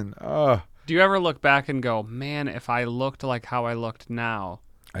braces and Do you ever look back and go, man, if I looked like how I looked now?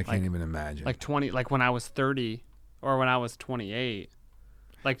 I can't even imagine. Like when I was 30 or when I was 28.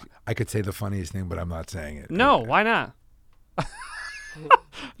 Like I could say the funniest thing, but I'm not saying it. No, why not?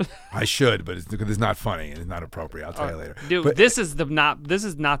 I should, but it's not funny and it's not appropriate. I'll tell you later. Dude, but, this is not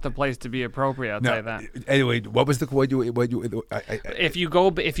the place to be appropriate. I'll tell you that. Anyway, what was the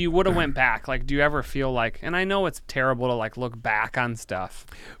if you would have went back, like, do you ever feel like? And I know it's terrible to like look back on stuff.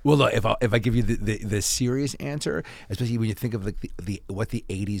 Well, look, if I give you the serious answer, especially when you think of like what the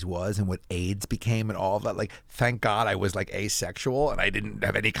 '80s was and what AIDS became and all of that, like, thank God I was like asexual and I didn't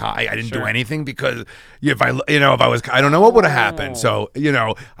have any. I didn't do anything because if I was, I don't know what would have happened. So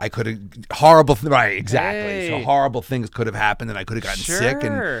I could have right, exactly. Hey. So horrible things could have happened, and I could have gotten sick,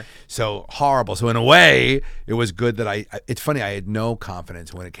 and so horrible. So in a way, it was good that it's funny. I had no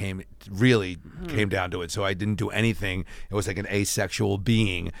confidence when it came down to it. So I didn't do anything. It was like an asexual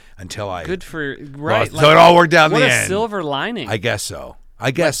being until I. Good for right. So it all worked out in the end. What a silver lining. I guess so.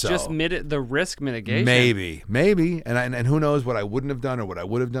 So. Just the risk mitigation. Maybe, and who knows what I wouldn't have done or what I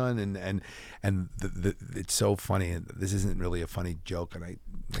would have done, and it's so funny. This isn't really a funny joke, and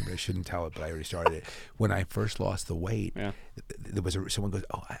maybe I shouldn't tell it, but I already started it. When I first lost the weight, there was someone goes,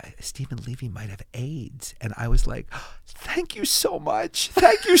 "Oh, Stephen Levy might have AIDS," and I was like, oh, "Thank you so much,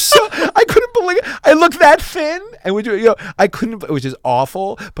 thank you so." I couldn't believe it. I looked that thin, and I couldn't. It was just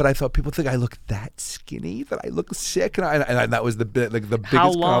awful. But I thought people think I look that skinny, that I look sick, and that was the biggest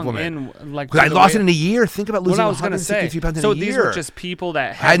compliment. Because I lost it in a year. Think about losing 163 pounds in a year. So these were just people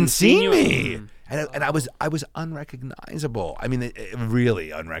that hadn't seen me. And I was unrecognizable. I mean,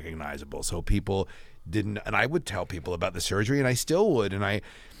 really unrecognizable. So people didn't, and I would tell people about the surgery, and I still would, and I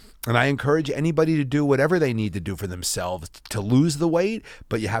encourage anybody to do whatever they need to do for themselves to lose the weight,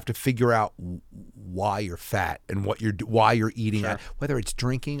 but you have to figure out why you're fat and why you're eating. Sure. Whether it's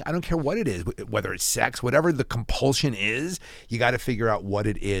drinking, I don't care what it is, whether it's sex, whatever the compulsion is, you got to figure out what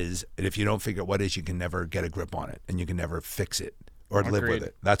it is. And if you don't figure out what it is, you can never get a grip on it, and you can never fix it or live with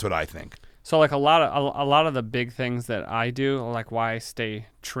it. That's what I think. So like a lot of the big things that I do, like why I stay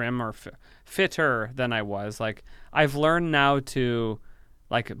trim or fitter than I was, like I've learned now to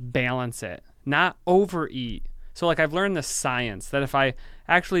like balance it, not overeat. So like I've learned the science that if I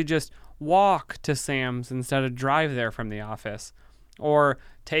actually just walk to Sam's instead of drive there from the office, or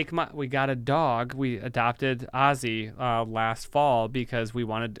we got a dog, we adopted Ozzy last fall because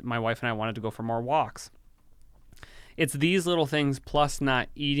my wife and I wanted to go for more walks. It's these little things plus not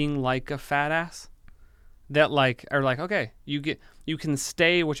eating like a fat ass that like are like, okay, you can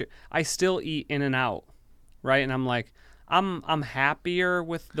stay I still eat In-N-Out, right? And I'm like, I'm happier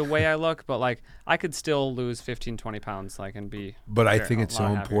with the way I look, but like I could still lose 15, 20 pounds, like, and be. But I very- think a it's lot so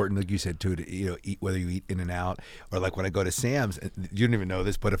happier. important, like you said too, to eat, whether you eat In and Out or like when I go to Sam's. You don't even know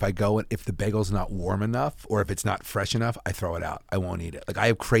this, but if I go and if the bagel's not warm enough or if it's not fresh enough, I throw it out. I won't eat it. Like I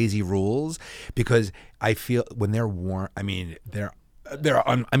have crazy rules because I feel when they're warm. I mean,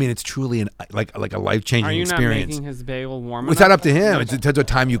 it's truly like a life Are changing you experience. not making his bagel warm It's enough? not up to him. It depends what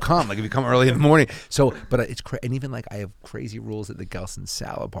time you come. Like if you come early in the morning. So, but it's and even like I have crazy rules at the Gelson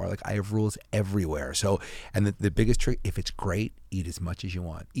Salad Bar. Like I have rules everywhere. So, and the biggest trick, if it's great, eat as much as you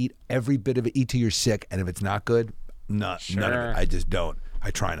want. Eat every bit of it. Eat till you're sick. And if it's not good, none of Sure. it. I just don't.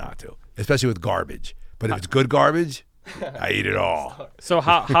 I try not to, especially with garbage. But if it's good garbage, I eat it all. So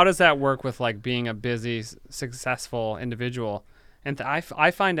how does that work with like being a busy, successful individual? And I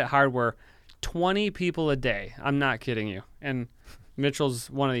find it hard where 20 people a day, I'm not kidding you, and Mitchell's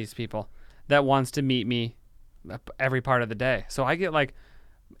one of these people that wants to meet me every part of the day. So I get like,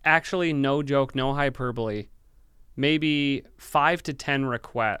 actually no joke, no hyperbole, maybe 5 to 10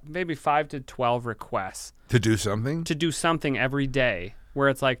 requests, maybe 5 to 12 requests To do something? to do something every day where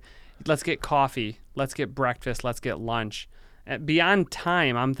it's like, let's get coffee, let's get breakfast, let's get lunch. And beyond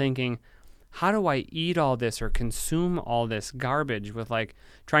time, I'm thinking, how do I eat all this or consume all this garbage with like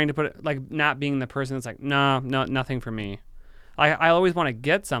trying to put it, like not being the person that's like, no, nothing for me. I always want to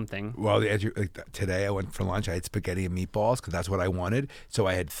get something. Well, like today I went for lunch. I had spaghetti and meatballs because that's what I wanted. So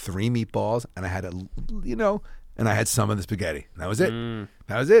I had 3 meatballs and I had and I had some of the spaghetti. And that was it.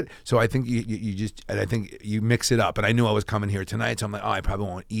 That was it. So I think you just, and I think you mix it up. And I knew I was coming here tonight, so I'm like, oh, I probably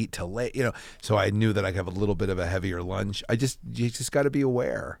won't eat till late, So I knew that I could have a little bit of a heavier lunch. You just got to be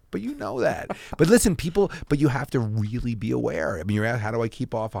aware. But you know that. But listen, but you have to really be aware. I mean, you're asked, how do I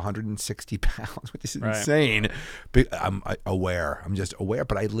keep off 160 pounds, which is Right. insane. But I'm aware. I'm just aware.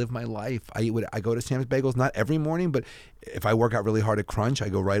 But I live my life. I go to Sam's Bagels not every morning, but if I work out really hard at Crunch, I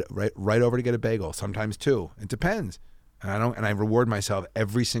go right over to get a bagel. Sometimes 2. It depends. And I reward myself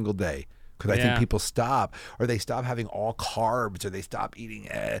every single day because I think Yeah. people stop or they stop having all carbs or they stop eating.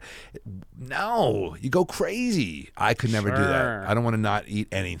 No, you go crazy. I could never do Sure. that. I don't want to not eat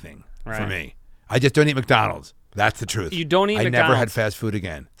anything for Right. me. I just don't eat McDonald's. That's the truth. You don't eat I never had McDonald's. fast food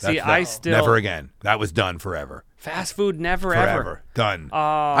again. See, That's never again. That was done forever. Fast food, never Forever. ever. Done.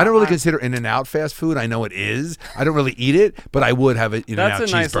 I don't really consider In-N-Out fast food. I know it is. I don't really eat it, but I would have an In-N-Out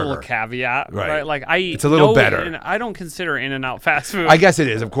That's a nice cheeseburger. little caveat, Right. right? Like I eat. It's a little no better. I don't consider In-N-Out fast food. I guess it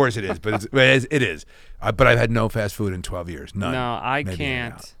is. Of course it is. But it is. But I've had no fast food in 12 years. None. No, I Maybe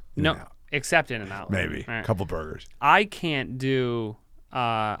can't. In-N-Out. No, In-N-Out. except In-N-Out. Maybe. Right. A couple burgers. I can't do.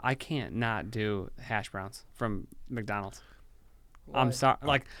 I can't not do hash browns from McDonald's. I'm sorry.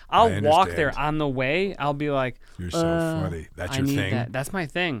 Like I'll I walk understand. there on the way. I'll be like, You're so funny. That's I your need thing? that. That's my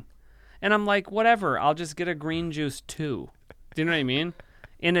thing. And I'm like, whatever. I'll just get a green juice too. Do you know what I mean?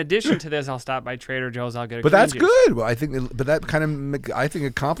 In addition to this, I'll stop by Trader Joe's. I'll get a But green that's juice. good. Well, I think, but that kind of, I think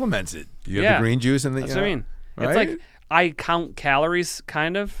it complements it. You have Yeah. the green juice and the. That's you what I know, mean. Right? It's like I count calories,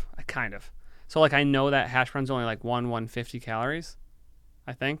 kind of. So like I know that hash brown's only like 150 calories.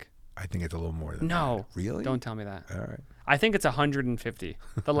 I think. I think it's a little more than No, that. Really? Don't tell me that. All right. I think it's 150.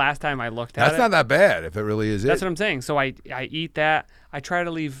 The last time I looked at That's it. not that bad if it really is That's it. what I'm saying. So I eat that. I try to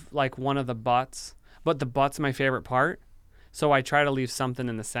leave like one of the butts, but the butt's my favorite part. So I try to leave something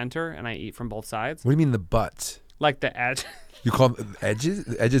in the center, and I eat from both sides, What do you mean the butts? like the edge. You call them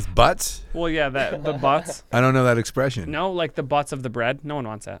edges butts? Well, yeah, the butts. I don't know that expression. No, like the butts of the bread. No one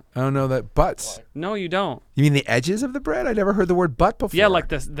wants that. I don't know that butts. No, you don't. You mean the edges of the bread? I never heard the word butt before. Yeah, like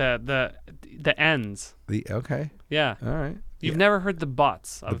the ends. Okay. Yeah. All right. You've never heard the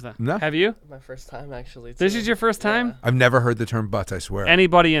butts of the. No. Have you? My first time actually. This too. is your first time? Yeah. I've never heard the term butts, I swear.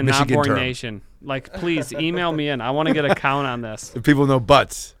 Anybody in Michigan Not Born term. Nation, like, please email me in. I want to get a count on this. If people know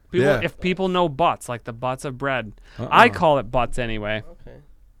butts. People, yeah. If people know butts, like the butts of bread, I call it butts anyway. Okay.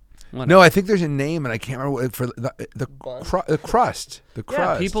 No, I think there's a name, and I can't remember what, for the Bun? crust. The crust.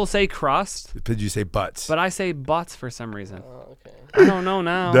 Yeah, people say crust, Did you say butts? but I say butts for some reason. Oh, okay. I don't know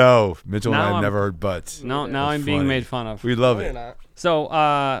now. No, Mitchell and I Now have I'm- never heard butts. No, now That's I'm being funny. made fun of. We love No, you're it. not. So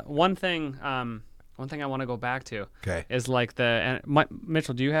one thing I want to go back to Okay. is like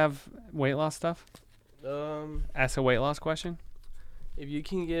Mitchell. Do you have weight loss stuff? Ask a weight loss question. If you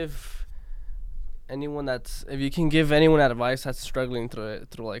can give anyone advice that's struggling through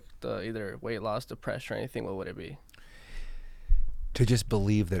like the either weight loss, depression, or anything, what would it be? To just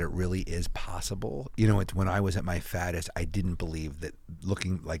believe that it really is possible. You know, it's when I was at my fattest, I didn't believe that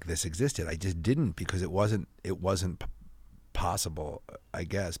looking like this existed. I just didn't because it wasn't possible, I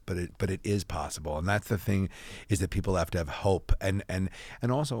guess, but it is possible. And that's the thing, is that people have to have hope and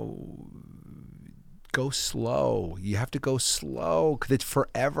also go slow. You have to go slow because it's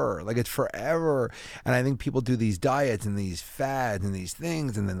forever. Like, it's forever. And I think people do these diets and these fads and these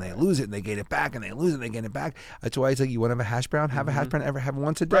things, and then they lose it and they gain it back, and they lose it and they gain it back. That's why it's like, you want to have a hash brown? Have a hash brown. Have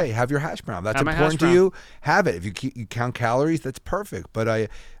once a day. Right. Have your hash brown. That's Have my important hash to you. Have it. If you count calories, that's perfect. But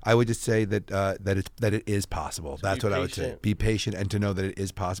I would just say that that it is possible. That's what I would say. patient. Be patient and to know that it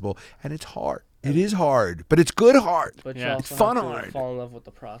is possible, and it's hard. It is hard, but it's good hard. But Yeah. you It's also fun have to hard. fall in love with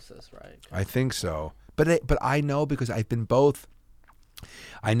the process, right? I think so. But I know, because I've been both.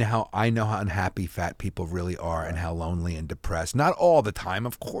 I know how unhappy fat people really are, and how lonely and depressed. Not all the time,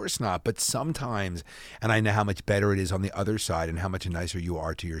 of course not, but sometimes. And I know how much better it is on the other side, and how much nicer you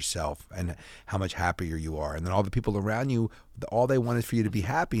are to yourself, and how much happier you are. And then all the people around you, all they want is for you to be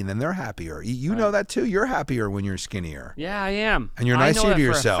happy, and then they're happier. You know that too. You're happier when you're skinnier. Yeah, I am. And you're I nicer know that to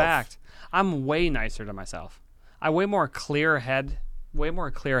for a yourself. fact. I'm way nicer to myself. I way more clear head, way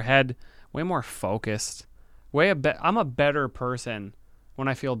more focused. I'm a better person when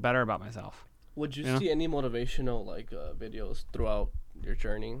I feel better about myself. Would you Yeah. see any motivational videos throughout your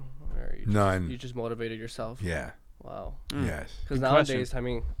journey, or None. You just motivated yourself? Yeah. Wow. Yes. Because Good question. nowadays, I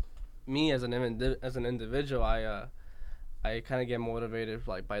mean, me as an individual, I kind of get motivated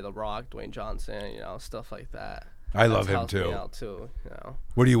like by The Rock, Dwayne Johnson, stuff like that. I love That him helps me too. out too,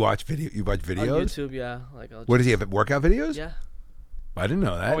 What do you watch? You watch On videos? YouTube, yeah. Like, What does he have? Workout videos? Yeah. I didn't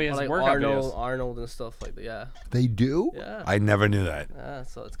know that. Oh, he has Or like workout videos. Arnold and stuff like that. Yeah. They do? Yeah. I never knew that. Yeah.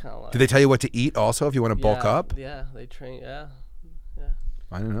 So it's kind of like. Do they tell you what to eat also if you want to bulk yeah, up? Yeah, they train. Yeah.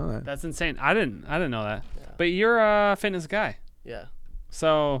 I didn't know that. That's insane. I didn't know that. Yeah. But you're a fitness guy. Yeah.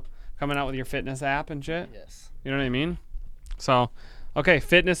 So coming out with your fitness app and shit. Yes. You know what I mean? So, okay,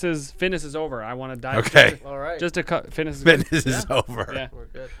 fitness is over. I want to dive. Okay. All right. Just to cut fitness. Is good. Fitness is over. Yeah. We're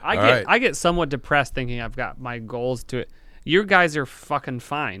good. I All get right. I get somewhat depressed thinking I've got my goals to it. You guys are fucking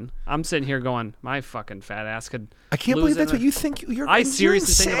fine. I'm sitting here going, my fucking fat ass could. I can't lose believe that's it. what you think. You're I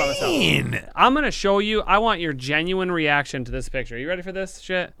seriously think about myself. insane. I'm gonna show you. I want your genuine reaction to this picture. You ready for this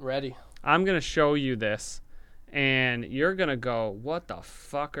shit? Ready. I'm gonna show you this, and you're gonna go, "What the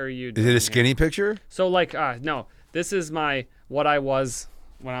fuck are you doing?" Is it here?" a skinny picture? So like, no, this is what I was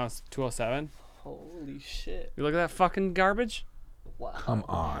when I was 207. Holy shit. You look at that fucking garbage. Wow. Come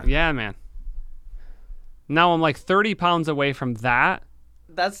on. Yeah, man. Now I'm like 30 pounds away from that.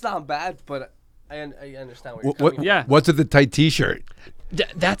 That's not bad, but I understand where you're coming What, from. Yeah. What's with the tight T-shirt?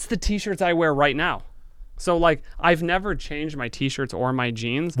 That's the t-shirts I wear right now. So like, I've never changed my t-shirts or my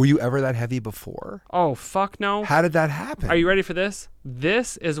jeans. Were you ever that heavy before? Oh fuck no. How did that happen? Are you ready for this?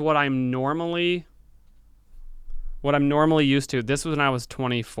 This is what I'm normally used to. This was when I was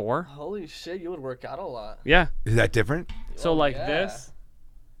 24. Holy shit, you would work out a lot. Yeah. Is that different? So Oh, like yeah. this.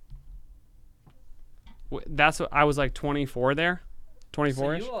 That's what I was like 24 there. 24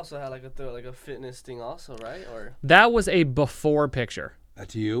 So ish. you also had like a fitness thing also, right? Or That was a before picture.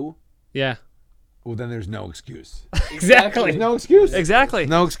 That's you? Yeah. Well, then there's no excuse. Exactly. No excuse. Exactly.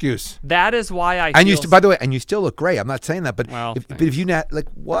 No excuse. That is why I And you, feel by the way, and you still look great. I'm not saying that, but Well, but if you not like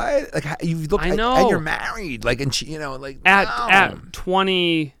what, like you look, I like, know. and you're married, like, and she, like at no. at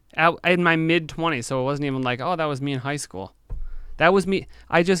 20 in my mid 20s, so it wasn't even like, oh, that was me in high school. That was me.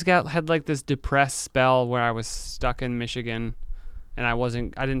 I just had like this depressed spell where I was stuck in Michigan, and I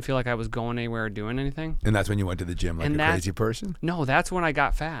didn't feel like I was going anywhere or doing anything. And that's when you went to the gym like And a that- crazy person. No, that's when I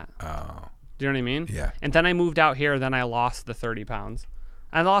got fat. Oh, Do you know what I mean? yeah. And then I moved out here. Then I lost the 30 pounds.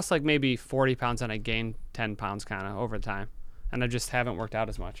 I lost like maybe 40 pounds, and I gained 10 pounds kind of over time. And I just haven't worked out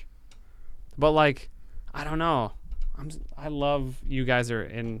as much. But like, I don't know. I love you guys are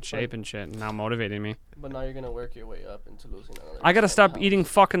in shape and shit, and now motivating me. but now you're gonna work your way up into losing another. I gotta 10 stop pounds. eating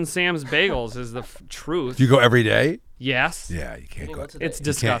fucking Sam's bagels. Is the truth? Do you go every day? Yes. Yeah, you can't Eating go. once a day. It's You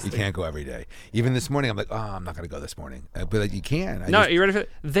disgusting. can't go every day. Even this morning, I'm like, oh, I'm not gonna go this morning. But like, you can. No, you ready for it?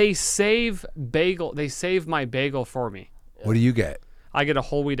 They save my bagel for me. What do you get? I get a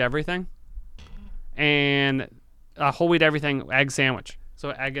whole wheat everything, and a whole wheat everything egg sandwich. So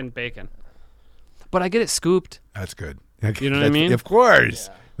egg and bacon. But I get it scooped. That's good. You know what I mean? Of course.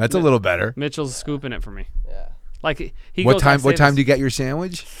 Yeah. That's a little better. Mitchell's scooping it for me. Yeah. Like he What goes, time? What time do you get your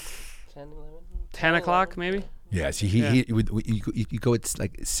sandwich? 10, 11, 10 o'clock maybe? Yeah, see, Yeah. you go at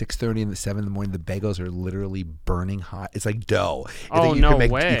like 6:30 and 7 in the morning. The bagels are literally burning hot. It's like dough. It's Oh, like you no can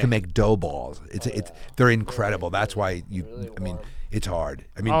make, way. You can make dough balls. They're incredible. That's why really I mean, warm. it's hard.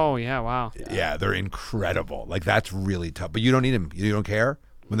 I mean, Oh yeah, wow. yeah, they're incredible. Like that's really tough. But you don't eat them. You don't care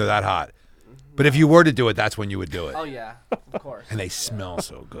when they're that hot. But if you were to do it, that's when you would do it. Oh yeah, of course. And they smell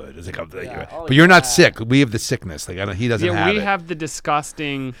so good. It's like, Yeah. Oh, but you're not yeah. sick. We have the sickness. Like he doesn't Yeah, have we it. have the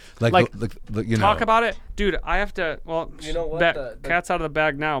disgusting. like you know. Talk about it, dude. I have to. Well, You know what, the- cat's out of the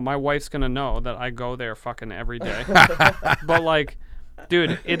bag now. My wife's gonna know that I go there fucking every day. But like,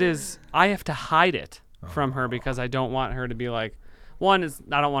 dude, it is. I have to hide it from her because I don't want her to be like. One is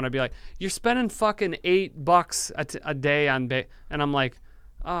I don't want to be like you're spending fucking $8 a day on and I'm like,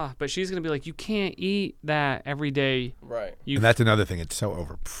 but she's gonna be like, you can't eat that every day. Right. And that's another thing. It's so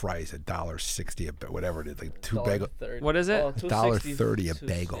overpriced. $1.60 a whatever it is, like two bagel. $1.30. What is it? Oh, $1.30 a $2.60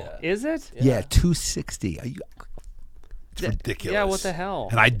 bagel. Yeah. Is it? Yeah, $2.60. It's ridiculous. Yeah, what the hell?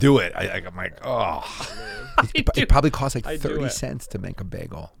 And I do it. I'm like, oh. It probably costs like I do 30 it. cents to make a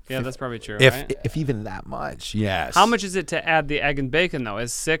bagel. Yeah, that's probably true. If right? if even that much, yes. How much is it to add the egg and bacon though?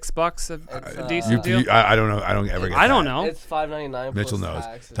 Is $6 a decent deal? I don't know. I don't ever get I don't that. know. It's $5.99. Mitchell plus knows.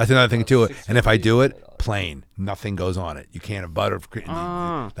 tax. That's another thing too. And if I do it, $6.50. plain, nothing goes on it. You can't have butter.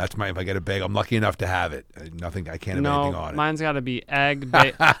 Ah. That's my. If I get a bagel, I'm lucky enough to have it. Nothing. I can't have anything No, on it. mine's got to be egg.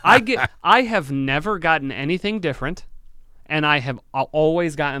 I have never gotten anything different, and I have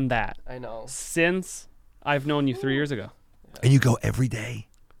always gotten that I know. since I've known you 3 years ago. And you go every day.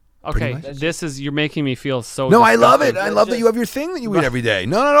 Okay, much. you're making me feel so. No, I love it. disgusting. I love that you have your thing that you eat every day.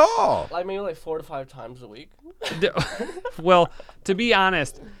 Not at all. Like maybe like 4 to 5 times a week. Well, to be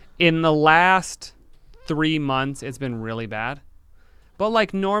honest, in the last 3 months, it's been really bad. But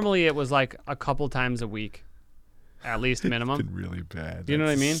like normally, it was like a couple times a week, at least minimum. It's been really bad. You know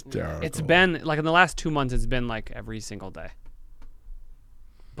what I mean? Hysterical. It's been like in the last 2 months, it's been like every single day.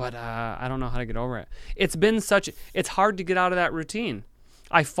 But I don't know how to get over it. It's hard to get out of that routine.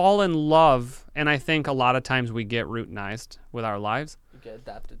 I fall in love, and I think a lot of times we get routinized with our lives. You get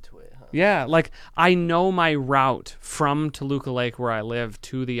adapted to it, huh? Yeah, like I know my route from Toluca Lake, where I live,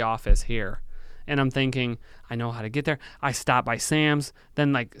 to the office here. And I'm thinking, I know how to get there. I stop by Sam's.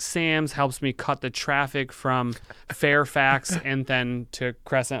 Then, like, Sam's helps me cut the traffic from Fairfax and then to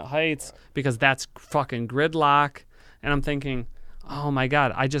Crescent Heights because that's fucking gridlock. And I'm thinking, oh, my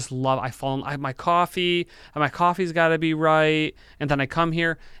God, I have my coffee, and my coffee's got to be right. And then I come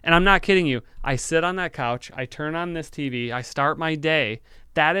here, and I'm not kidding you. I sit on that couch. I turn on this TV. I start my day.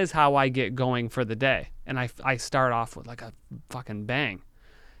 That is how I get going for the day. And I start off with, like, a fucking bang.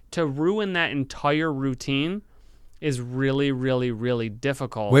 To ruin that entire routine is really, really, really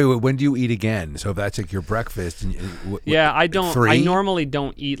difficult. Wait, when do you eat again? So if that's like your breakfast, Yeah, I don't. 3? I normally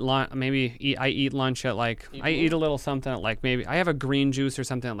don't eat lunch. I eat lunch at like. I eat a little something at like maybe. I have a green juice or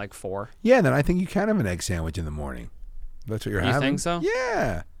something at like 4. Yeah, then I think you can have an egg sandwich in the morning. That's what you're You having. think so?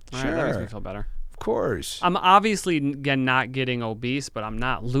 Yeah, All sure. right, that makes me feel better. Of course. I'm obviously again not getting obese, but I'm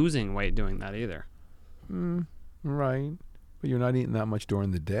not losing weight doing that either. Right, but you're not eating that much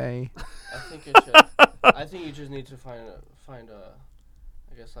during the day. I think it should. I think you just need to find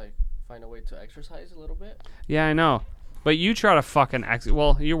a way to exercise a little bit. Yeah, I know. But you try to fucking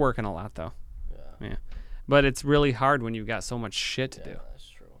well, you're working a lot though. Yeah. But it's really hard when you've got so much shit to do. That's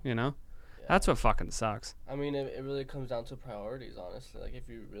true. You know? Yeah. That's what fucking sucks. I mean, it really comes down to priorities, honestly. Like, if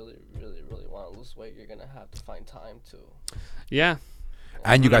you really, really, really want to lose weight, you're gonna have to find time to. Yeah.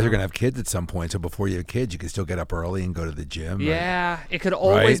 And you guys are gonna have kids at some point, so before you have kids, you can still get up early and go to the gym. right? Yeah. It could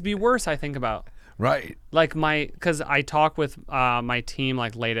always Right? be worse, I think about. Right. Like because I talk with my team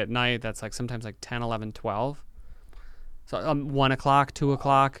like late at night. That's like sometimes like 10, 11, 12. So 1 o'clock, 2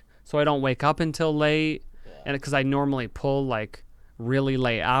 o'clock. So I don't wake up until late. And because I normally pull like really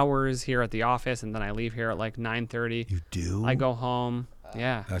late hours here at the office, and then I leave here at like 9:30. You do. I go home.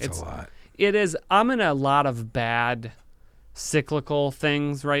 Yeah. That's a lot. It is. I'm in a lot of bad cyclical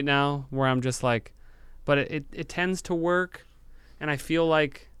things right now where I'm just like, but it tends to work. And I feel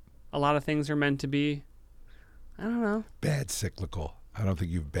like a lot of things are meant to be. I don't know. Bad cyclical. I don't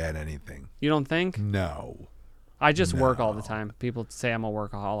think you've bad anything. You don't think? No. I just work all the time. People say I'm a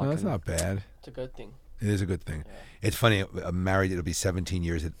workaholic. No, that's and- not bad. It's a good thing. It is a good thing. It's funny. I'm married. It'll be 17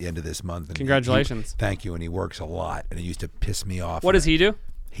 years at the end of this month. And Congratulations. Thank you. And he works a lot. And it used to piss me off. What does he do?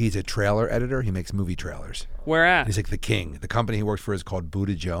 He's a trailer editor. He makes movie trailers. Where at? He's like the king. The company he works for is called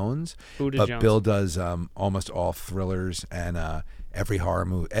Buddha Jones. Buddha but Jones. Bill does almost all thrillers and every horror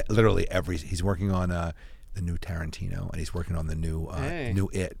movie. Literally every. He's working on the new Tarantino, and he's working on the new Hey. new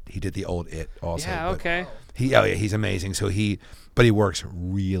It. He did the old It also. Yeah. but Okay. he's amazing. So he works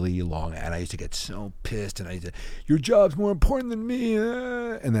really long, and I used to get so pissed, and I used to, your job's more important than me,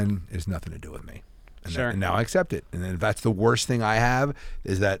 and then it's nothing to do with me. And, Sure. and now I accept it. And then if that's the worst thing I have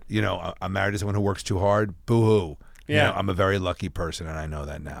is that, I'm married to someone who works too hard. Boo-hoo. You Yeah. know, I'm a very lucky person, and I know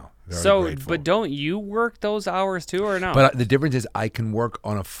that now. Very So, grateful. but don't you work those hours too, or no? But the difference is, I can work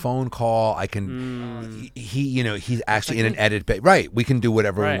on a phone call. I can. He's actually in an edit bay. Right. We can do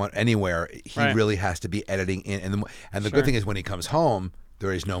whatever we Right. want anywhere. He Right. really has to be editing in, and the good thing is, when he comes home,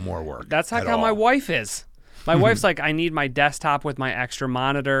 there is no more work. That's like at how my all. wife is. My wife's like, I need my desktop with my extra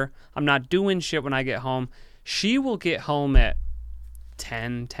monitor. I'm not doing shit when I get home. She will get home at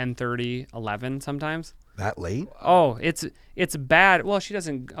 10, 10:30, 11 sometimes. That late? Oh, it's bad. Well, she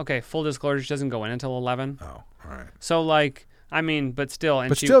doesn't. Okay, full disclosure, she doesn't go in until 11. Oh, all right. So like, I mean, but still, and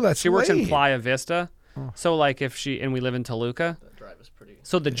But still, that's she works in late. Playa Vista. So like, if she and we live in Toluca, The drive is pretty.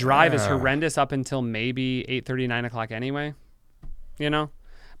 so the drive is Yeah. horrendous up until maybe 8:30, 9 o'clock anyway. You know,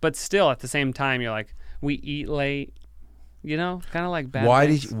 but still, at the same time, you're like, we eat late. You know, kind of like bad.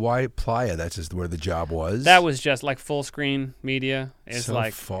 Why Playa? That's just where the job was. That was just like full screen media. Is So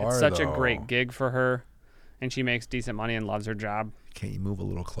like far, it's such a though. great gig for her, and she makes decent money and loves her job. Can't you move a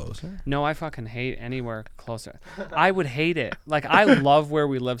little closer? No, I fucking hate anywhere closer. I would hate it. Like I love where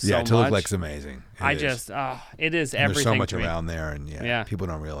we live so Yeah, much. Toluca's amazing. It is. It is And everything. there's so much to me. around there, and Yeah. people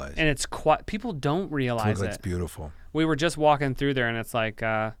don't realize. And it's quite. People don't realize Toluca's it. beautiful. We were just walking through there, and it's like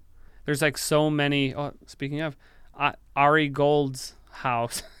there's like so many. Oh, speaking of, Ari Gold's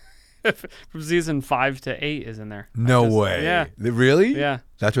house from season 5 to 8 is in there. No way. Yeah. Really? Yeah,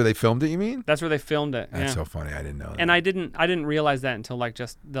 That's where they filmed it. You mean? that's where they filmed it. That's yeah. so funny. I didn't know that. And I didn't realize that until like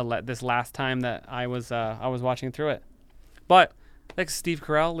just this last time that I was watching through it. But like Steve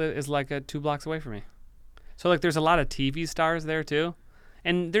Carell is like 2 blocks away from me, so like there's a lot of TV stars there too,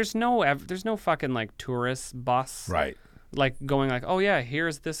 and there's no fucking like tourist bus right. like going like, oh yeah,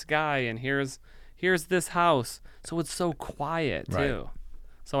 here's this guy and here's this house, so it's so quiet too. Right.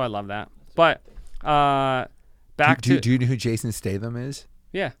 So I love that. But back do to you know who Jason Statham is?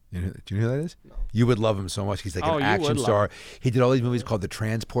 yeah. Do you know who that is? No. You would love him so much. He's like Oh, an you action would love star. He did all these movies called the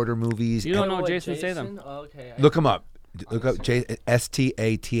Transporter movies. You don't and- know wait, Jason Statham. Oh, okay. Look him up. Look up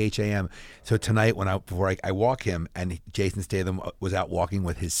Statham. So tonight, before I walk him, and Jason Statham was out walking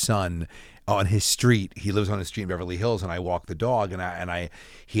with his son on his street. He lives on a street in Beverly Hills, and I walk the dog,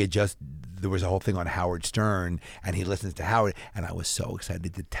 there was a whole thing on Howard Stern, and he listens to Howard, and I was so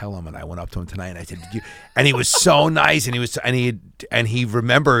excited to tell him, and I went up to him tonight, and I said, "Did you?" And he was so nice, and he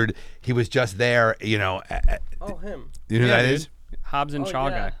remembered he was just there, you know. Oh, him. You know who Yeah, that dude. is? Hobbs and Shaw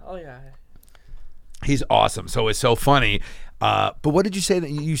guy. Oh yeah. He's awesome. So it's so funny. But what did you say?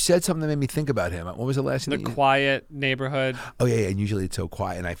 That you said something that made me think about him. What was the last thing? The that you- quiet neighborhood. Oh yeah, and usually it's so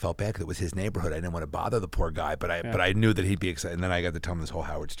quiet, and I felt bad because it was his neighborhood. I didn't want to bother the poor guy, but I knew that he'd be excited. And then I got to tell him this whole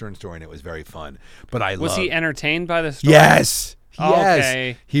Howard Stern story, and it was very fun. But Was he entertained by the story? Yes, Oh, yes.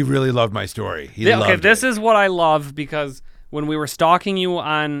 okay. He really loved my story. He loved Okay, this it. is what I love because when we were stalking you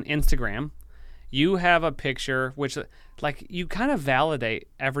on Instagram, you have a picture which like you kind of validate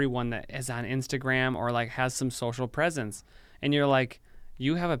everyone that is on Instagram or like has some social presence. And you're like,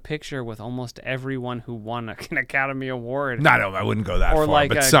 you have a picture with almost everyone who won an Academy Award. No, I wouldn't go that Or far. like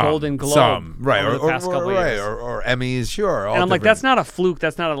but a some, Golden Globe some, right? over Or, the past couple right, years. or Emmys, sure. all And I'm like, different- that's not a fluke.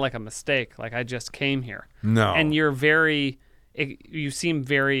 That's not like a mistake. Like I just came here. No. And you're you seem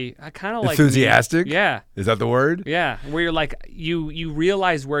very kind of like me. enthusiastic. Yeah. Is that the word? Yeah, where you're like you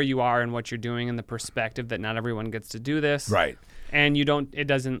realize where you are and what you're doing and the perspective that not everyone gets to do this. Right. And it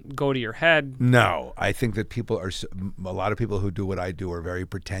doesn't go to your head. No, I think that a lot of people who do what I do are very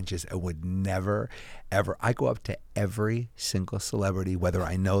pretentious and would never, ever. I go up to every single celebrity, whether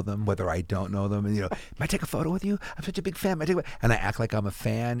I know them, whether I don't know them, and may I take a photo with you? I'm such a big fan. And I act like I'm a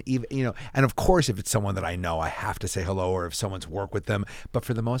fan, even And of course, if it's someone that I know, I have to say hello, or if someone's worked with them. But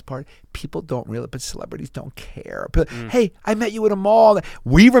for the most part, people don't really. But celebrities don't care. But, hey, I met you at a mall.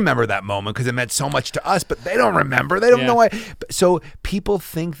 We remember that moment because it meant so much to us. But they don't remember. They don't know why. So people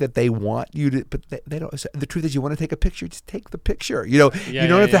think that they want you to, but they don't. So the truth is, you want to take a picture, just take the picture. You don't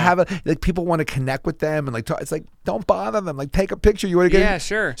have to have like people want to connect with them and like talk. It's like, don't bother them. Like, take a picture. You want to get Yeah,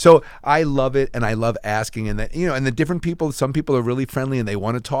 sure. So I love it, and I love asking, and that and the different people. Some people are really friendly and they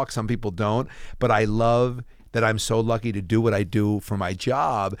want to talk. Some people don't. But I love that I'm so lucky to do what I do for my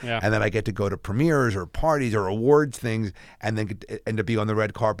job, and that I get to go to premieres or parties or awards things, and to be on the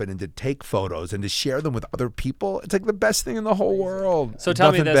red carpet and to take photos and to share them with other people. It's like the best thing in the whole world. So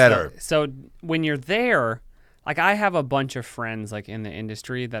tell me Nothing this. better. Though. So when you're there, like I have a bunch of friends like in the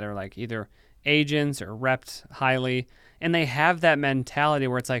industry that are like either agents or repped highly, and they have that mentality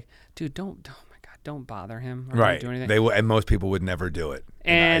where it's like, dude, don't bother him. Or Right. Don't do anything. And most people would never do it.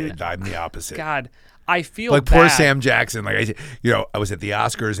 And I'm the opposite. God, I feel Like bad. poor Sam Jackson. Like I was at the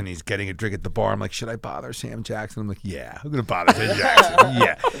Oscars and he's getting a drink at the bar. I'm like, should I bother Sam Jackson? I'm like, yeah, I'm gonna bother Sam Jackson.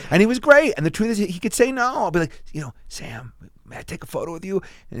 Yeah, And he was great. And the truth is, he could say no. I'll be like, Sam, may I take a photo with you?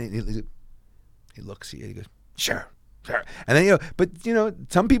 And he looks at you. He goes, sure. And then but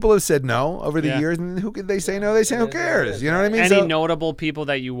some people have said no over the years, and who could they say no? They say who cares? You know what I mean? Any notable people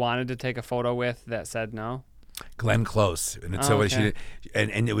that you wanted to take a photo with that said no? Glenn Close, and it's what she did,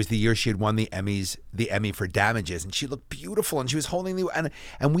 and it was the year she had won the Emmy for Damages, and she looked beautiful, and she was holding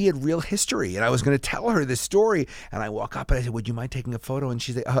and we had real history, and I was going to tell her this story, and I walk up and I said, "Would you mind taking a photo?" And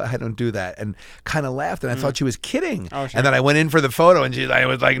she's like, "Oh, I don't do that," and kind of laughed, and I thought she was kidding, sure. And then I went in for the photo, and I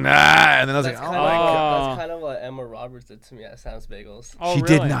was like, "Nah," and then I was That's like, "Oh my God." That's kind of what Emma Roberts did to me at Sam's Bagels. Oh, she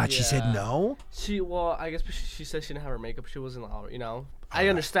really? did not. She Yeah. said no. I guess she said she didn't have her makeup. She wasn't allowed, I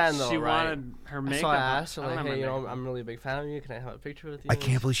understand though, She right? wanted her makeup. So I asked her I don't like, have hey, my makeup. I'm really a big fan of you. Can I have a picture with you? I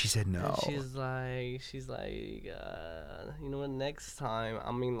can't believe she said no. And she's like, you know what? Next time,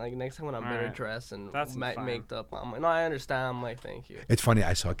 next time when I'm better Alright. dressed and That's fine. made up, I'm like, no, I understand. I'm like, thank you. It's funny.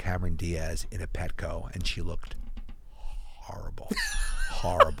 I saw Cameron Diaz in a Petco, and she looked horrible.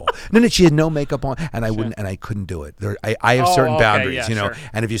 Horrible. No, she had no makeup on, and I couldn't do it. I have certain boundaries, sure.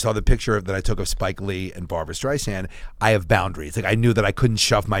 And if you saw the picture that I took of Spike Lee and Barbara Streisand, I have boundaries. Like I knew that I couldn't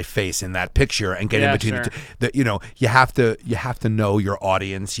shove my face in that picture and get in between sure. you have to know your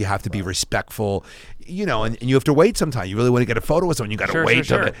audience. You have to be respectful. And you have to wait sometimes. You really want to get a photo with someone, you got to wait,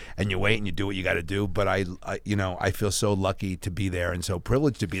 and you wait and you do what you got to do. But I feel so lucky to be there and so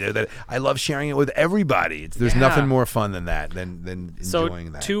privileged to be there that I love sharing it with everybody. There's nothing more fun than that, than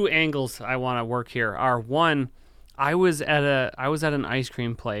enjoying that. Two angles I want to work here are, one, I was at an ice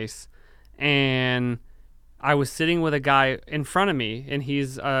cream place, and I was sitting with a guy in front of me, and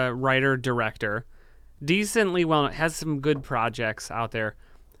he's a writer director, decently well, has some good projects out there.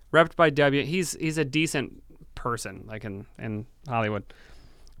 Repped by W. He's a decent person, like in Hollywood.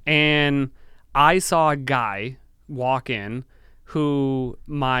 And I saw a guy walk in who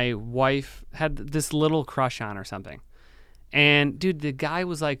my wife had this little crush on or something. And dude, the guy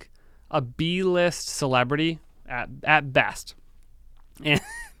was like a B-list celebrity at best. And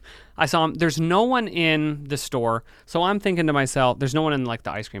I saw him. There's no one in the store. So I'm thinking to myself, there's no one in like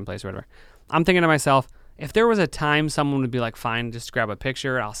the ice cream place or whatever. I'm thinking to myself, if there was a time someone would be like, fine, just grab a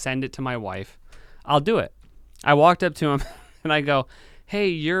picture, I'll send it to my wife, I'll do it. I walked up to him and I go, hey,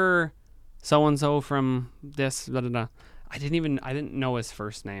 you're so-and-so from this, da da da. I didn't know his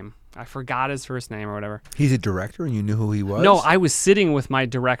first name. I forgot his first name or whatever. He's a director, and you knew who he was? No, I was sitting with my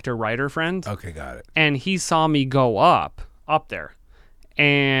director-writer friend. Okay, got it. And he saw me go up there.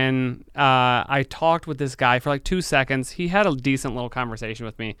 And I talked with this guy for like 2 seconds. He had a decent little conversation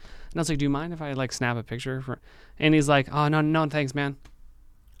with me. And I was like, do you mind if I like snap a picture? And he's like, oh, no, thanks, man.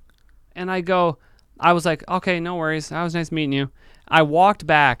 And I was like, okay, no worries. That was nice meeting you. I walked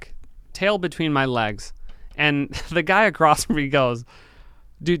back, tail between my legs. And the guy across from me goes,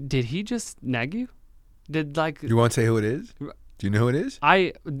 dude, did he just neg you? You won't say who it is? Do you know who it is?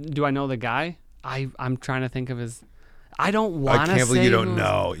 Do I know the guy? I'm trying to think of his... I don't want to say... I can't believe you don't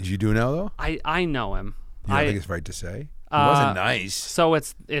know. You do know, though? I know him. You don't think it's right to say? He wasn't nice. So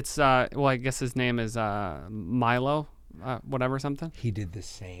it's well, I guess his name is Milo, whatever something. He did the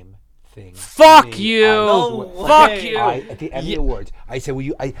same thing. Fuck you! Fuck you! At the Emmy Awards, I said, "Will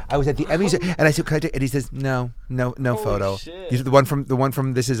you?" I was at the Emmys, and I said, "Can I take?" And he says, "No photo." Shit. You the one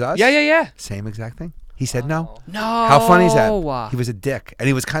from This Is Us? Yeah. Same exact thing. He said no. No. How funny is that? He was a dick, and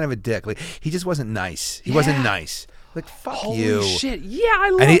he was kind of a dick. Like he just wasn't nice. He wasn't nice. Like fuck Holy you. shit! Yeah, I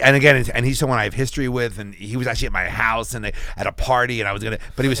love. And he's someone I have history with, and he was actually at my house and at a party, and I was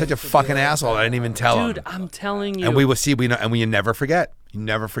but he was such a fucking asshole. I didn't even tell him. Dude, I'm telling you. And we will see. We know, and we never forget. You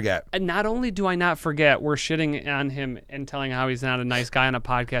never forget. And not only do I not forget, we're shitting on him and telling how he's not a nice guy on a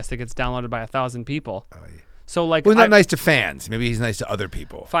podcast that gets downloaded by 1,000 people. Oh, yeah. So like, Well, he's not nice to fans. Maybe he's nice to other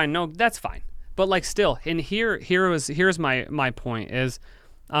people. Fine, no, that's fine. But like, still, and here's my point is,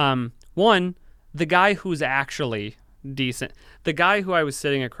 one, the guy who's actually decent, the guy who I was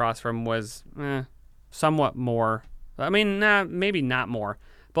sitting across from was somewhat more. I mean, maybe not more,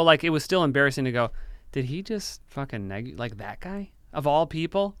 but like, it was still embarrassing to go, did he just fucking neg like that guy of all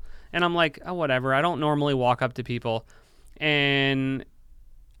people? And I'm like, oh, whatever. I don't normally walk up to people, and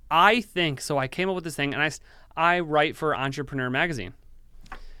I think so. I came up with this thing, and I write for Entrepreneur Magazine.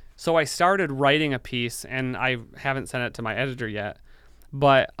 So I started writing a piece, and I haven't sent it to my editor yet,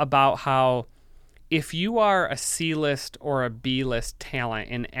 but about how if you are a C-list or a B-list talent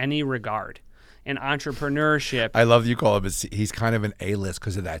in any regard, in entrepreneurship... I love you call him, he's kind of an A-list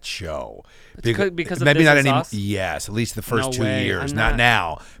because of that show. Because of maybe This not Is any. Us? Yes, at least the first No 2 way. years. I'm Not not-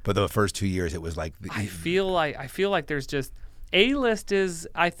 now, but the first 2 years, it was like... I feel like there's just... A-list is,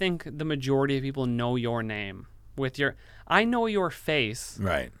 I think, the majority of people know your name. I know your face.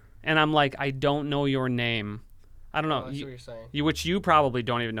 Right. and I'm like, I don't know your name. I don't know. I see what you're saying. Which you probably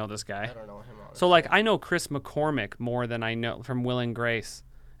don't even know this guy. I don't know him. Honestly. So like I know Chris McCormick more than I know from Will and Grace,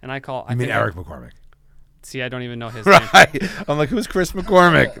 and I mean Eric McCormick? See, I don't even know his name. Right. I'm like, who's Chris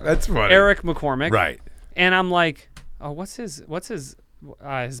McCormick? That's funny. Eric McCormick. Right. And I'm like, oh, what's his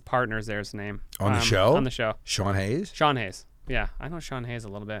partner's there's name On the show? On the show. Sean Hayes? Sean Hayes. Yeah, I know Sean Hayes a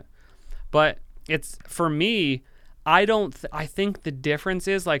little bit. But it's for me, I think the difference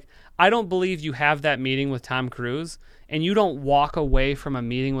is like I don't believe you have that meeting with Tom Cruise and you don't walk away from a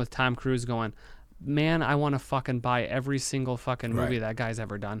meeting with Tom Cruise going, "Man, I want to fucking buy every single fucking movie that guy's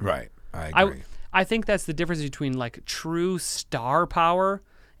ever done." Right. I agree. I think that's the difference between like true star power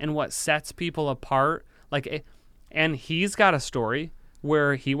and what sets people apart. And he's got a story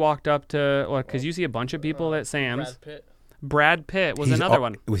where he walked up to, because you see a bunch of people at Sam's. Brad Pitt was another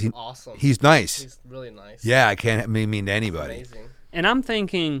one. Was he awesome? He's nice. He's really nice. Yeah, I can't mean to anybody. Amazing. And I'm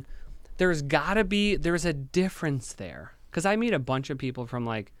thinking there's a difference there. Because I meet a bunch of people from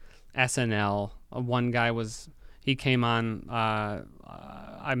like SNL. One guy he came on,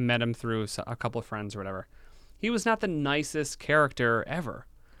 I met him through a couple of friends or whatever. He was not the nicest character ever.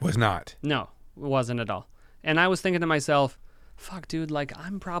 Was not. No, it wasn't at all. And I was thinking to myself, fuck, dude, like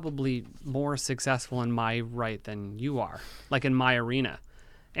I'm probably more successful in my right than you are, like in my arena.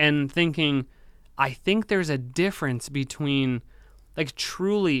 And thinking, I think there's a difference between, like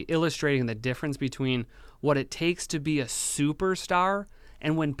truly illustrating the difference between what it takes to be a superstar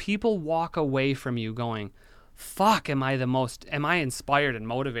and when people walk away from you going, fuck, am I inspired and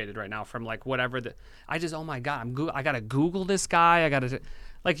motivated right now from like whatever oh my God, I got to Google this guy.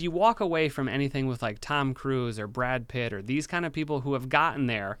 Like you walk away from anything with like Tom Cruise or Brad Pitt or these kind of people who have gotten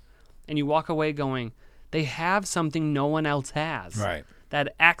there and you walk away going, they have something no one else has. Right.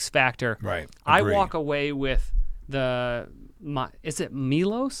 That X factor. Right. I Agreed. walk away with is it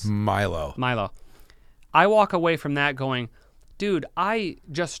Milos? Milo. I walk away from that going, dude, I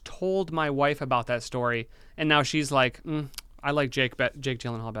just told my wife about that story and now she's like, I like Jake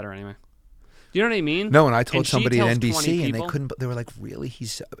Gyllenhaal better anyway. Do you know what I mean? No, and I told and somebody at tells 20 NBC, and they people. couldn't. They were like, "Really?"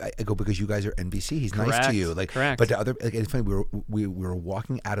 I go, because you guys are NBC. He's nice Correct, to you. Like, correct. But the other, like, it's funny. We were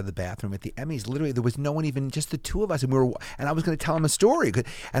walking out of the bathroom at the Emmys. Literally, there was no one, even just the two of us, and and I was going to tell him a story. And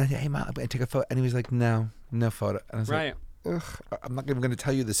I said, "Hey, Mom, I take a photo," and he was like, "No photo." And I was Right. like, "Ugh, I'm not even going to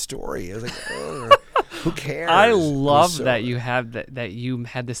tell you the story." I was like, "Ugh, who cares?" I love that you have that you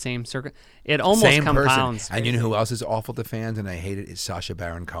had the same circle. It almost same compounds. person. And you know who else is awful to fans, and I hate it, is Sacha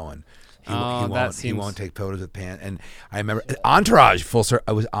Baron Cohen. He won't take photos with pants. And I remember Entourage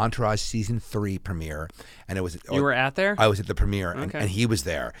I was Entourage season 3 premiere, and it was. You were at there? I was at the premiere, Okay. and he was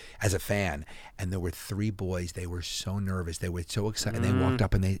there as a fan. And there were 3 boys. They were so nervous. They were so excited. And they walked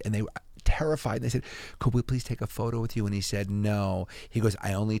up and they were terrified. And they said, "Could we please take a photo with you?" And he said, "No." He goes,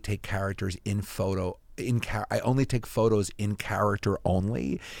 "I only take characters in photo." I only take photos in character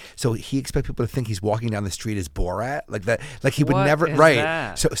only. So he expects people to think he's walking down the street as Borat, like that. Like he would What never. is Right.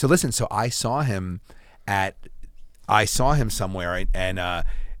 that? So listen. So I saw him somewhere,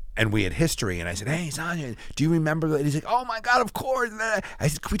 and we had history. And I said, "Hey, Sonia, do you remember?" And he's like, "Oh my God, of course." And I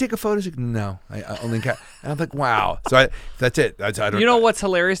said, "Can we take a photo?" He's like, "No, I only." And I'm like, "Wow." So that's it. I don't. You know what's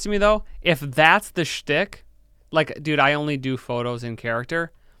hilarious to me though? If that's the shtick, like, dude, I only do photos in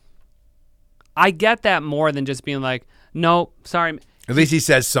character. I get that more than just being like, "No, sorry." At least he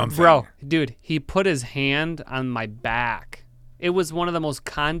says something. Bro, dude, he put his hand on my back. It was one of the most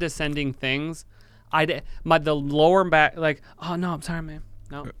condescending things. The lower back, like, "Oh no, I'm sorry, man."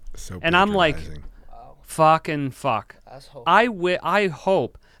 No. So And I'm like, patronizing. fucking fuck. Asshole. I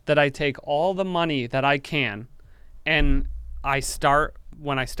hope that I take all the money that I can and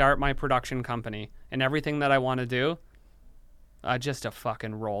when I start my production company and everything that I want to do, just a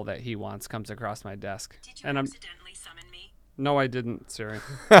fucking role that he wants comes across my desk. Did you accidentally summon me? No, I didn't, Siri.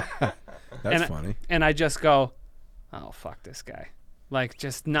 That's funny. And I just go, oh, fuck this guy. Like,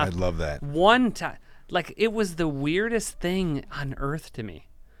 just not. I'd love that. One time. Like, it was the weirdest thing on earth to me.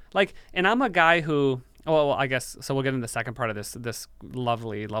 Like, and I'm a guy who, well, I guess, so we'll get into the second part of this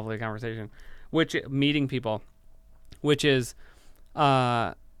lovely, lovely conversation, meeting people, which is,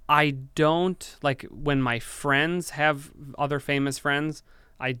 I don't, like, when my friends have other famous friends,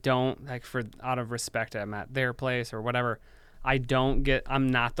 I don't, like, out of respect, I'm at their place or whatever,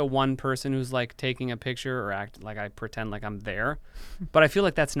 I'm not the one person who's, like, taking a picture or act like I pretend like I'm there. But I feel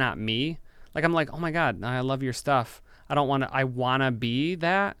like that's not me. Like, I'm like, oh my God, I love your stuff. I want to be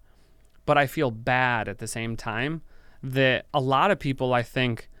that, but I feel bad at the same time that a lot of people, I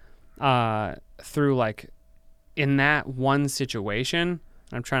think, through, like, in that one situation,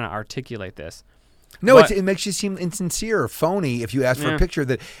 I'm trying to articulate this. No, But- it makes you seem insincere or phony if you ask for Yeah. a picture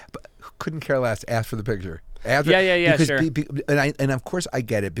that but couldn't care less. Ask for the picture. Yeah, because sure. And of course I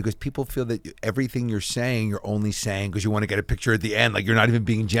get it because people feel that everything you're saying, you're only saying because you want to get a picture at the end, like you're not even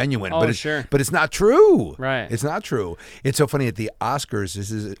being genuine. Oh, but it's, sure. But it's not true. Right. It's not true. It's so funny at the Oscars. This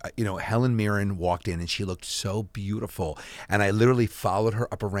is Helen Mirren walked in and she looked so beautiful, and I literally followed her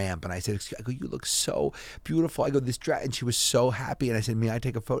up a ramp and I said, I go, you look so beautiful. I go, this dress, and she was so happy. And I said, may I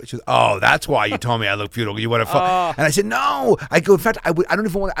take a photo? She goes, oh, that's why you told me I look beautiful. You want a photo? Oh. And I said, no. I go, in fact, I don't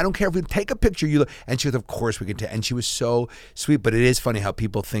even want. I don't care if we take a picture. You look. And she goes, of course we can take. And she was so sweet. But it is funny how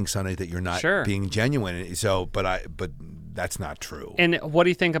people think, Sonny, that you're not Sure. being genuine. So, but that's not true. And what do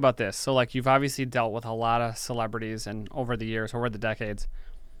you think about this? So, like, you've obviously dealt with a lot of celebrities and over the years, over the decades.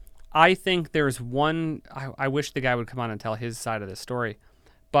 I think there's one. I wish the guy would come on and tell his side of the story.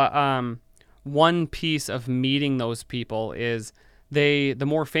 But one piece of meeting those people is the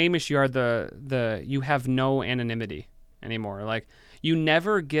more famous you are, the you have no anonymity anymore. Like, you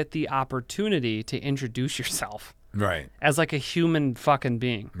never get the opportunity to introduce yourself Right. as like a human fucking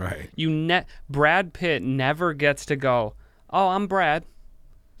being. Right. Brad Pitt never gets to go, oh, I'm Brad.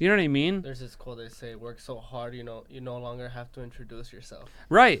 You know what I mean? There's this quote they say, "Work so hard, you no longer have to introduce yourself."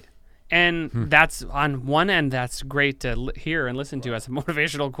 Right. And that's on one end, that's great to hear and listen to as a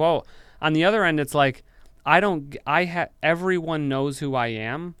motivational quote. On the other end, it's like, everyone knows who I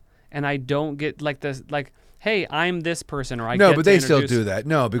am, and I don't get like this, like, hey, I'm this person, or I No, get but to they still introduce- do that.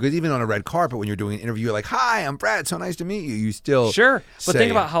 No, because even on a red carpet, when you're doing an interview, you're like, "Hi, I'm Brad. So nice to meet you." You still Sure, but say think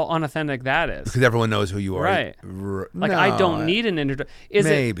it. about how unauthentic that is. because everyone knows who you are. Right. Like, No, I don't need an introduction.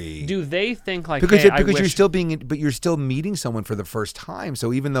 Maybe. Do they think like, because hey, because I you're wish- still but you're still meeting someone for the first time.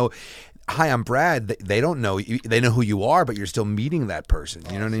 So even though, hi, I'm Brad, they don't know you. They know who you are, but you're still meeting that person.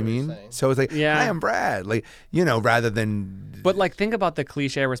 You know what I see what you're mean? saying. So it's like, Yeah. hi, I'm Brad. Like, rather than But like, think about the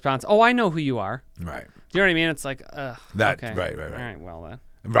cliche response. Oh, I know who you are. right. You know what I mean? It's like, ugh. That- okay. right. All right. Well then.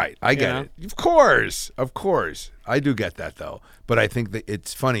 Right, I get know? it. Of course, I do get that though. But I think that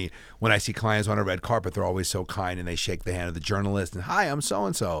it's funny when I see clients on a red carpet; they're always so kind and they shake the hand of the journalist and, "Hi, I'm so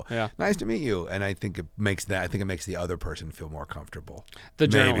and so. Yeah. Nice to meet you." And I think it makes the other person feel more comfortable. The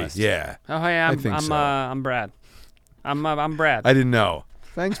Maybe. journalist. Yeah. Oh, hey, I think so. I'm Brad. I'm Brad. I didn't know.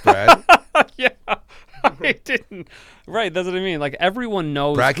 Thanks, Brad. Yeah, I didn't. Right, that's what I mean. Like, everyone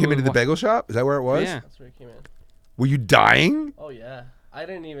knows. Brad came who- into the bagel shop. Is that where it was? Yeah. That's where he came in. Were you dying? Oh yeah, I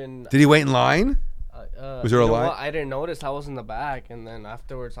didn't even. Did he wait in line? Was there a you know line? what? I didn't notice. I was in the back, and then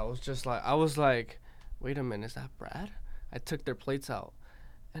afterwards, I was like, wait a minute, is that Brad? I took their plates out,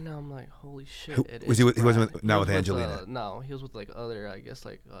 and now I'm like, holy shit! Who- it was is he with- he wasn't Brad. with- not was with Angelina? No, he was with like other, I guess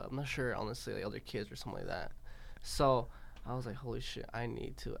I'm not sure honestly, like other kids or something like that. So I was like, holy shit! I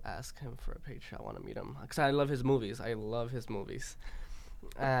need to ask him for a picture. I want to meet him because I love his movies.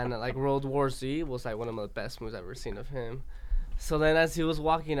 And like World War Z was like one of the best movies I've ever seen of him. So then as he was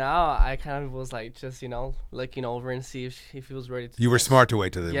walking out, I kind of was like just, looking over and see if he was ready to. You were smart to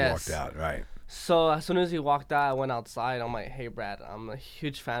wait till they Yes. walked out, right? So as soon as he walked out, I went outside. I'm like, hey, Brad, I'm a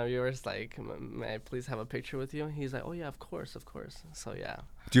huge fan of yours. Like, may I please have a picture with you? He's like, oh, yeah, of course. So, yeah.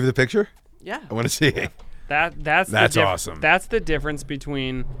 Do you have the picture? Yeah. I want to see it. That's awesome. That's the difference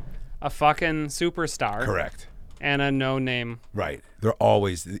between a fucking superstar Correct. and a no-name. Right. They're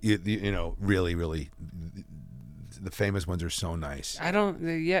always, really, really, the famous ones are so nice. I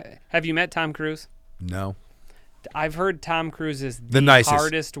don't. Yeah. Have you met Tom Cruise? No. I've heard Tom Cruise is The nicest.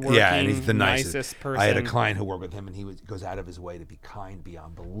 hardest working, yeah, and he's the nicest. person. I had a client who worked with him, and he goes out of his way to be kind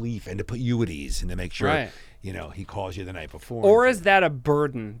beyond belief and to put you at ease and to make sure, Right. he calls you the night before. Or is that a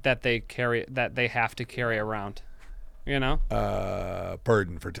burden that they have to carry around?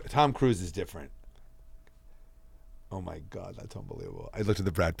 burden for Tom Cruise is different. Oh my God, that's unbelievable! I looked at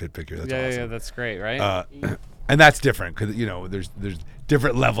the Brad Pitt picture. That's yeah, awesome. that's great, right? And that's different because there's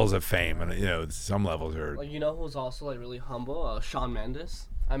different levels of fame, and some levels are Like, who's also, like, really humble? Shawn Mendes.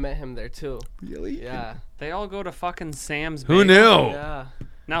 I met him there, too. really. Yeah. They all go to fucking Sam's. Who Bagel. knew? Yeah.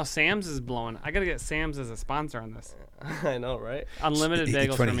 Now Sam's is blowing. I gotta get Sam's as a sponsor on this. I know, right? Unlimited It's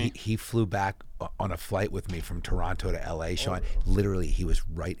bagels funny, for me. He flew back on a flight with me from Toronto to LA, Sean. Literally, he was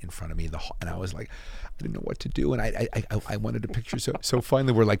right in front of me, and I was like, I didn't know what to do, and I wanted a picture. So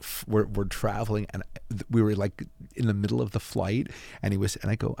finally, we're traveling, and we were like in the middle of the flight, and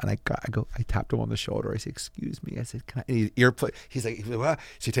I tapped him on the shoulder. I said, "Excuse me." I said, "Can I?" And he's like, "What?"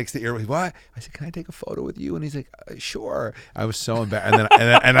 So he takes the ear. What? I said, "Can I take a photo with you?" And he's like, "Sure." I was so embarrassed,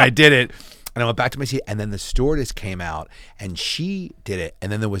 and I did it. And I went back to my seat, and then the stewardess came out, and she did it. And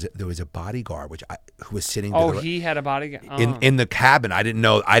then there was a bodyguard, who was sitting. Oh, to the, he had a bodyguard. Oh. in the cabin. I didn't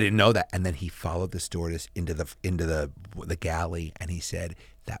know that. And then he followed the stewardess into the galley, and he said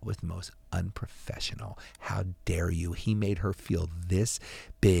that was the most unprofessional. How dare you? He made her feel this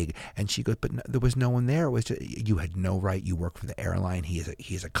big. And she goes, but no, there was no one there. It was just, you had no right. You work for the airline. He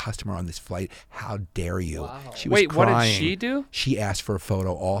is a customer on this flight. How dare you? Wow. She was Wait, crying. what did she do? She asked for a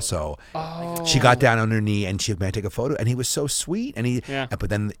photo also. Oh. She got down on her knee and she, may I take a photo? And he was so sweet. And Yeah. but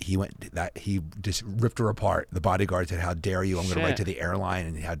then he just ripped her apart. The bodyguard said, how dare you? I'm going to write Shit. to the airline.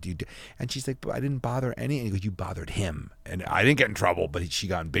 And how do you do? And she's like, but I didn't bother any. And he goes, you bothered him. And I didn't get in trouble, but she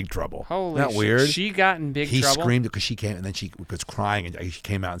got in big trouble. Holy Isn't that weird? She got in big He trouble. screamed because she came, and then she was crying, and she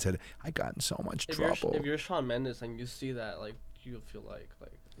came out and said, I got in so much If trouble. you're Shawn Mendes and you see that, like, you feel like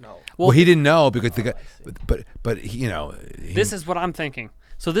no. Well, he didn't know because the guy, but he, This is what I'm thinking.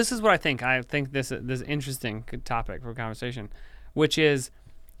 So this is what I think. I think this is interesting good topic for conversation, which is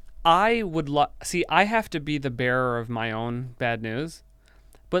I would see. I have to be the bearer of my own bad news,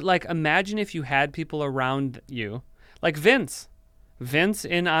 but like imagine if you had people around you, like Vince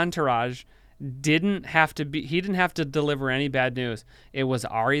in Entourage didn't have to be. He didn't have to deliver any bad news. It was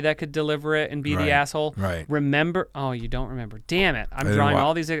Ari that could deliver it and be Right, the asshole. right. Remember? Oh, you don't remember. Damn it! I'm didn't drawing wa-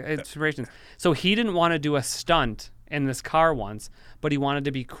 all these inspirations. So he didn't want to do a stunt in this car once, but he wanted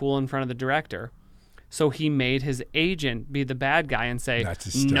to be cool in front of the director. So he made his agent be the bad guy and say, That's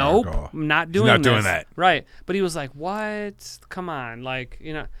hysterical. "Nope, I'm not doing not this." doing that. Right. But he was like, "What? Come on, like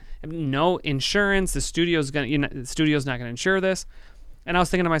no insurance. The studio's the studio's not gonna insure this." And I was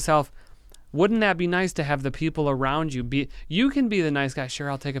thinking to myself, wouldn't that be nice to have the people around you be? You can be the nice guy. Sure,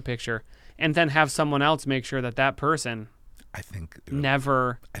 I'll take a picture, and then have someone else make sure that person I think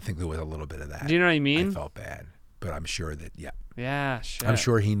never. I think there was a little bit of that. Do you know what I mean? I felt bad, but I'm sure that Yeah. Shit. I'm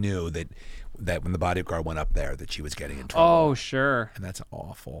sure he knew that when the bodyguard went up there that she was getting in trouble. Oh, sure. And that's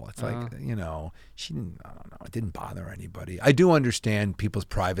awful. It's like, she didn't, I don't know, it didn't bother anybody. I do understand people's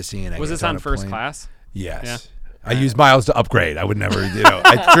privacy. And I Was guess this on a first plane- Class? Yes. Yeah. I used miles to upgrade. I would never,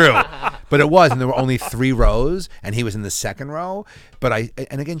 it's true. But it was, and there were only 3 rows, and he was in the second row. But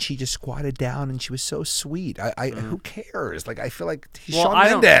and again, she just squatted down, and she was so sweet. Who cares? Like, I feel like he's Shawn I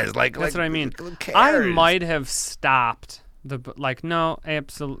don't- Mendes. Like, That's what I mean. Who cares? I might have stopped no,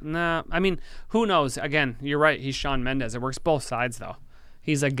 absolutely, no. I mean, who knows? Again, you're right. He's Shawn Mendes. It works both sides, though.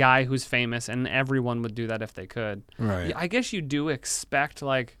 He's a guy who's famous, and everyone would do that if they could. Right. Yeah, I guess you do expect,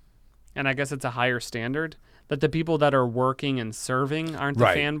 and I guess it's a higher standard, that the people that are working and serving aren't the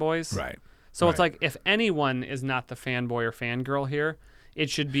Right. fanboys. Right. So it's Right. like, if anyone is not the fanboy or fangirl here, it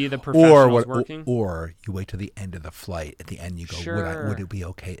should be the professionals working. Or you wait till the end of the flight. At the end, you go, Sure. would it be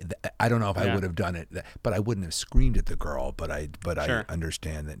okay? I don't know if I Yeah. would have done it, but I wouldn't have screamed at the girl. But Sure. I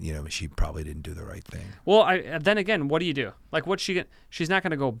understand that she probably didn't do the right thing. Well, then again, what do you do? Like, she's not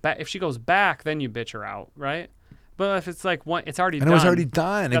going to go back. If she goes back, then you bitch her out, right? But if it's like it's already And done. it was already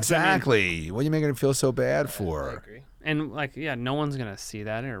done. That's what I mean. Exactly. What are you making it feel so bad I for? agree. And no one's going to see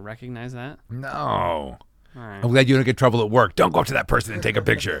that or recognize that. No. All right. I'm glad you don't get trouble at work. Don't go up to that person and take a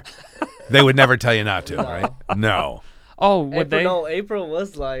picture. They would never tell you not to, right? No. Oh, would they? April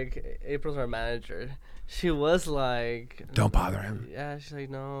was like, April's our manager. She was like, Don't bother him. yeah, she's like,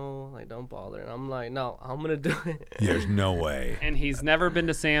 no, like, don't bother. And I'm like, no, I'm going to do it. There's no way. And he's never been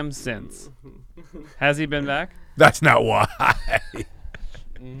to Sam's since. Has he been back? That's not why.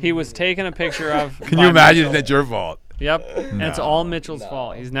 He was taken a picture of. Can by you imagine Mitchell. that's your fault? Yep. And it's No. all Mitchell's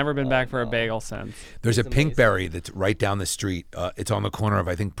fault. He's never been back for a bagel since. There's a It's amazing. Pinkberry that's right down the street. It's on the corner of,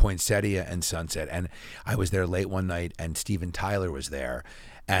 I think, Poinsettia and Sunset. And I was there late one night, and Steven Tyler was there.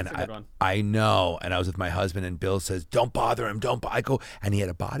 And That's a good one. I know. And I was with my husband, and Bill says, don't bother him. I go, and he had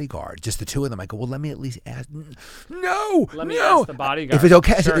a bodyguard, just the two of them. I go, well, let me at least ask. No. Let me no. ask the bodyguard. If it's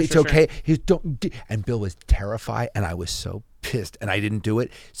okay. I said, Sure, it's sure, okay. He's, don't. And Bill was terrified, and I was so pissed, and I didn't do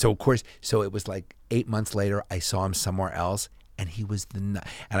it. So, of course, it was like 8 months later, I saw him somewhere else. And he was and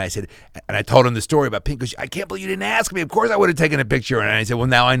I said, and I told him the story about Pink. Because I can't believe you didn't ask me. Of course I would have taken a picture. And I said, well,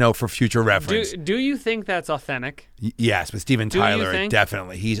 now I know for future reference. Do you think that's authentic? Yes, with Steven Do you Tyler, think?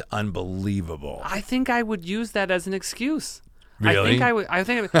 definitely. He's unbelievable. I think I would use that as an excuse. Really? I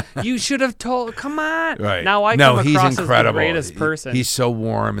think you should have told. Come on. Right. Now I no, come he's across incredible. as the greatest person. He's so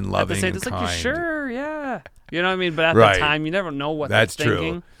warm and at the loving same, and it's like, kind. sure, yeah. You know what I mean? But at Right. the time, you never know what That's they're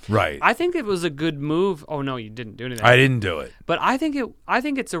thinking. true. Right. I think it was a good move. Oh no, you didn't do anything. I didn't do it. But I think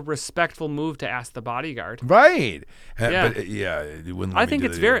it's a respectful move to ask the bodyguard. Right. Yeah. But you wouldn't let I me think do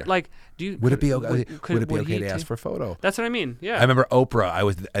it's that very either. like. Do you? Would it be okay? Would Would it be okay he to ask take- for a photo? That's what I mean. Yeah. I remember Oprah. I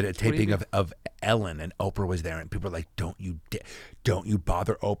was at a taping mean? of Ellen, and Oprah was there, and people were like, "Don't you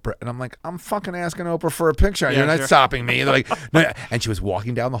bother Oprah?" And I'm like, "I'm fucking asking Oprah for a picture. Yeah, You're not sure. stopping me." And they're like, "No." And she was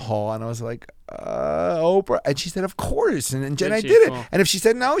walking down the hall, and I was like, Oprah? And she said, of course. And Did I she? did it. Cool. And if she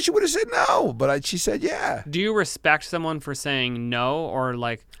said no, she would have said no. But she said yeah. Do you respect someone for saying no, or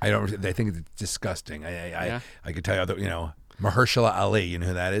like? I don't. I think it's disgusting. Yeah. I could tell you, Mahershala Ali, you know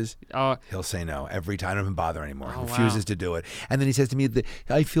who that is? Oh, He'll say no every time. I don't even bother anymore. Oh, He refuses wow. to do it. And then he says to me,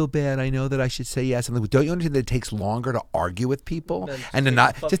 I feel bad. I know that I should say yes. I'm like, don't you understand that it takes longer to argue with people Than and to take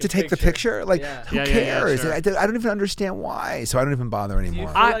not the just to fucking take the picture. picture? Like, Yeah. who Yeah, yeah, yeah, cares? sure. I don't even understand why. So I don't even bother Do you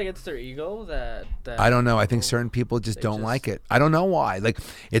anymore. feel like it's their ego that I don't know. I think certain people just They don't just- like it. I don't know why. Like,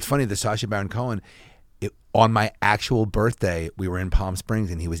 it's funny, the Sacha Baron Cohen, on my actual birthday, we were in Palm Springs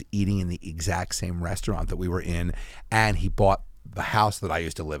and he was eating in the exact same restaurant that we were in, and he bought the house that I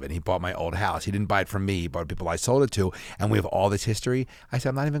used to live in. He bought my old house. He didn't buy it from me. He bought people I sold it to, and we have all this history. I said,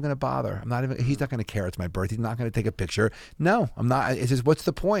 I'm not even going to bother. He's not going to care. It's my birthday. He's not going to take a picture. No, I'm not. It's just, what's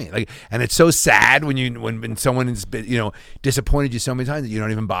the point? Like, and it's so sad when someone is, disappointed you so many times that you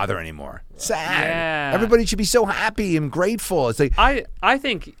don't even bother anymore. Sad. Yeah. Everybody should be so happy and grateful. It's like, I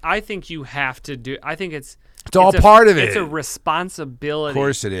think you have to do. I think it's all part of it. It's a responsibility. of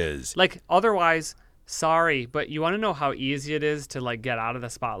course it is. Like, otherwise, sorry, but you want to know how easy it is to like get out of the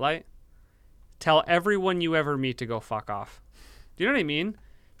spotlight? Tell everyone you ever meet to go fuck off. Do you know what I mean?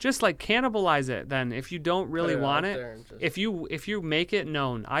 Just like cannibalize it then if you don't really Put it want out it. there and just- If you make it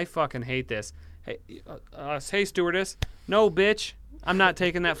known, I fucking hate this. Hey, hey stewardess, no bitch, I'm not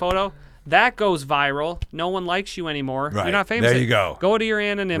taking that photo. That goes viral. No one likes you anymore. Right. You're not famous. There you go. Go to your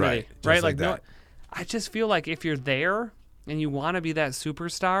anonymity. Right. Just Right? like no. that. I just feel like if you're there and you want to be that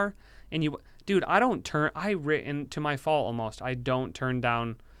superstar, and dude, and to my fault almost, I don't turn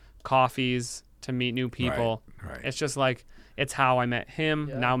down coffees to meet new people. Right. It's just like, it's how I met him,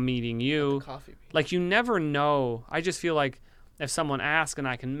 Yeah. now meeting you. coffee bean. Like, you never know. I just feel like if someone asks and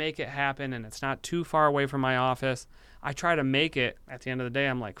I can make it happen and it's not too far away from my office, I try to make it. At the end of the day,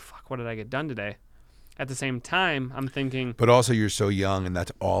 I'm like, fuck, what did I get done today? At the same time, I'm thinking, But also, you're so young, and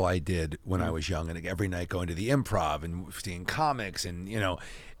that's all I did when I was young. And every night going to the Improv and seeing comics, and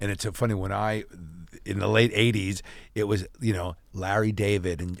and it's so funny when in the late '80s, it was Larry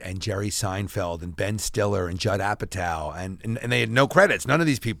David and Jerry Seinfeld and Ben Stiller and Judd Apatow, and they had no credits, none of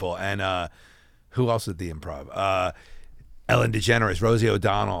these people. And who else at the Improv? Ellen DeGeneres, Rosie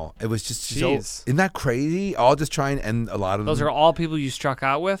O'Donnell. It was just so. Jeez. Isn't that crazy? All just trying, and a lot of those them, are all people you struck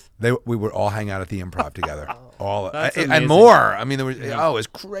out with? we would all hang out at the Improv together, That's and amazing. more. I mean, there was it was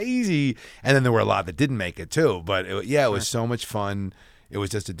crazy, and then there were a lot that didn't make it too. But it was so much fun. It was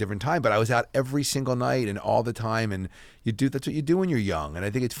just a different time. But I was out every single night and all the time, and that's what you do when you're young. And I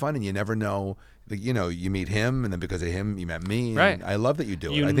think it's fun, and you never know. You meet him, and then because of him, you met me. And Right. I love that you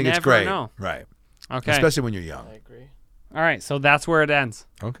do it. You I think it's never great. know. Right. Okay. Especially when you're young. I agree. All right, so that's where it ends.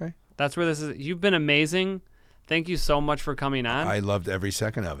 Okay. That's where this is. You've been amazing. Thank you so much for coming on. I loved every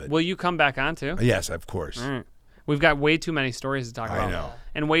second of it. Will you come back on too? Yes, of course. All right. We've got way too many stories to talk I about. know.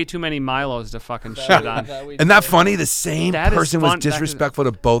 And way too many Milos to fucking shit on. Isn't that funny? The same That is person fun. was disrespectful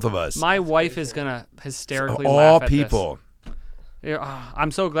to both of us. My wife is going to hysterically All laugh at people. this. Yeah,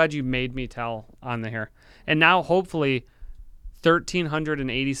 I'm so glad you made me tell on the here. And now hopefully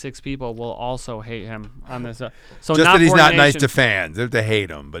 1,386 people will also hate him on this. So Just not that he's Porn not nice Nation- to fans. They have to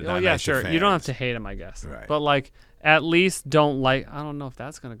hate him, but Oh not yeah, nice to sure. fans. You don't have to hate him, I guess. Right. But like, at least don't like. I don't know if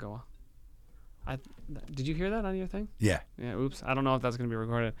that's gonna go. Did you hear that on your thing? Yeah. Yeah. Oops. I don't know if that's gonna be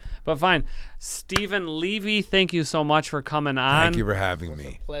recorded. But fine. Stephen Levy, thank you so much for coming on. Thank you for having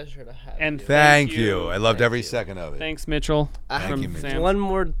me. Pleasure to have And you. Thank you. I loved Thank every you. second of it. Thanks, Mitchell. I from you, Mitchell. Sam's. One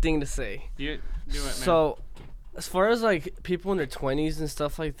more thing to say. You do it, man. So, as far as like people in their 20s and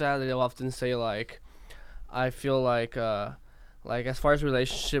stuff like that, they'll often say like, I feel like as far as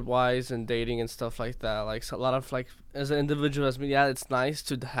relationship wise and dating and stuff like that, like so a lot of like as an individual as me, yeah, it's nice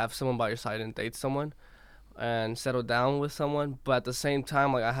to have someone by your side and date someone and settle down with someone, but at the same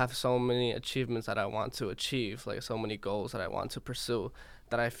time, like I have so many achievements that I want to achieve, like so many goals that I want to pursue,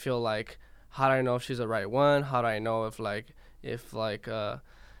 that I feel like, how do I know if she's the right one? How do I know if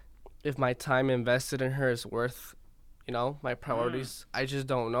my time invested in her is worth, my priorities? I just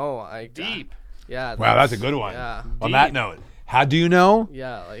don't know. Deep. Yeah. Wow, that's a good one. Yeah. On that Deep. note, how do you know?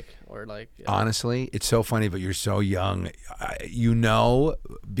 Yeah, yeah. Honestly, it's so funny, but you're so young.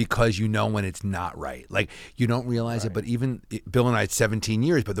 Because you know when it's not right. Like, you don't realize it, but even Bill and I had 17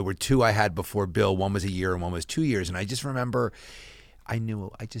 years, but there were two I had before Bill. One was a year and one was 2 years. And I just remember I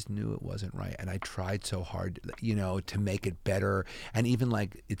just knew it wasn't right. And I tried so hard, to make it better. And even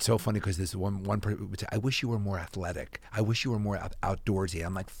like, it's so funny because this one person would say, I wish you were more athletic. I wish you were more outdoorsy.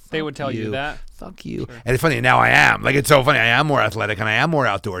 I'm like, They would tell you that? Fuck you. Sure. And it's funny, now I am. Like, it's so funny. I am more athletic and I am more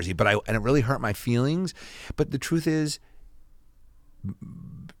outdoorsy, and it really hurt my feelings. But the truth is,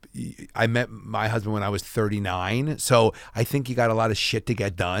 I met my husband when I was 39, so I think you got a lot of shit to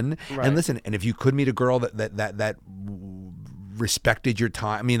get done. Right. And listen, and if you could meet a girl that respected your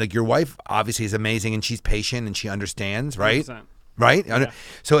time, I mean, like your wife obviously is amazing and she's patient and she understands, right? 100%. Right? Yeah.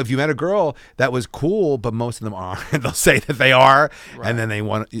 So if you met a girl that was cool, but most of them aren't, they'll say that they are, Right. and then they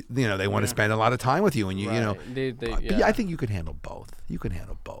want to spend a lot of time with you, and you know. They, But yeah. I think you could handle both. You can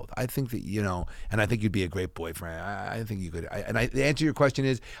handle both. I think that and I think you'd be a great boyfriend. I think you could. The answer to your question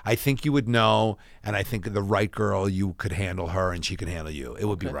is, I think you would know, and I think the right girl, you could handle her, and she could handle you. It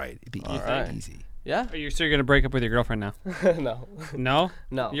would be right. It'd be easy. right. Easy. Yeah. Are you so you're gonna break up with your girlfriend now? No. No.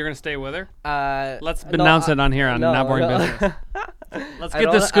 No. You're gonna stay with her? Let's Announce it on here on Not Boring Business. Let's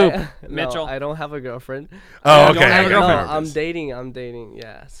get the scoop, Mitchell. I don't have a girlfriend. Oh, You don't okay. have a No, girlfriend. I'm dating.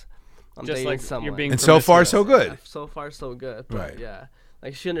 Yes. I'm Just dating like someone. you're being And so far, promiscuous. so good. So far, so good. But Right. yeah,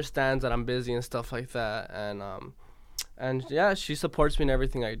 like she understands that I'm busy and stuff like that, and yeah, she supports me in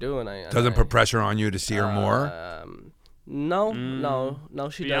everything I do, and I Doesn't put pressure on you to see her more. No,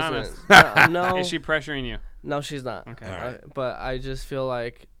 she Be doesn't. honest. No, Is she pressuring you? no, she's not. Okay. All right. But I just feel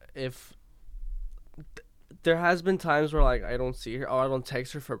like if there has been times where like I don't see her or I don't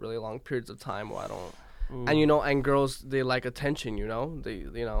text her for really long periods of time, or I don't. Ooh. And and girls, they like attention, they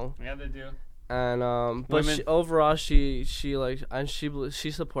Yeah, they do. and but Women- overall she like, and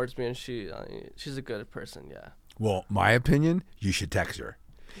she supports me, and she's a good person. Yeah. Well, my opinion, you should text her.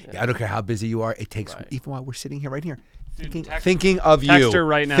 Yeah, I don't care how busy you are. It takes Right. even while we're sitting here right here. Dude, Thinking of you. text her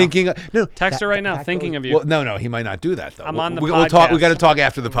right now. No, Text her right now, that thinking goes- of you. Well, no, he might not do that though. I'm on the we'll talk. We podcast. got to talk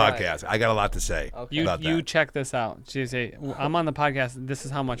after the Right. podcast. I got a lot to say Okay. You about that. check this out. She say, "I'm on the podcast. This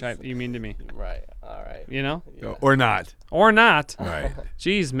is how much you mean to me." Right. All right. You know, Yeah. Or not. or not. Right.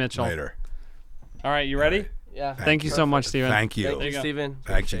 Jeez, Mitchell. Later. All right, you ready? Yeah. Thank you so much, Steven. Thank you. Thank There you, you go. Steven.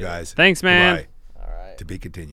 Thanks, you Appreciate it. guys. Thanks, man. Goodbye. All right. To be continued.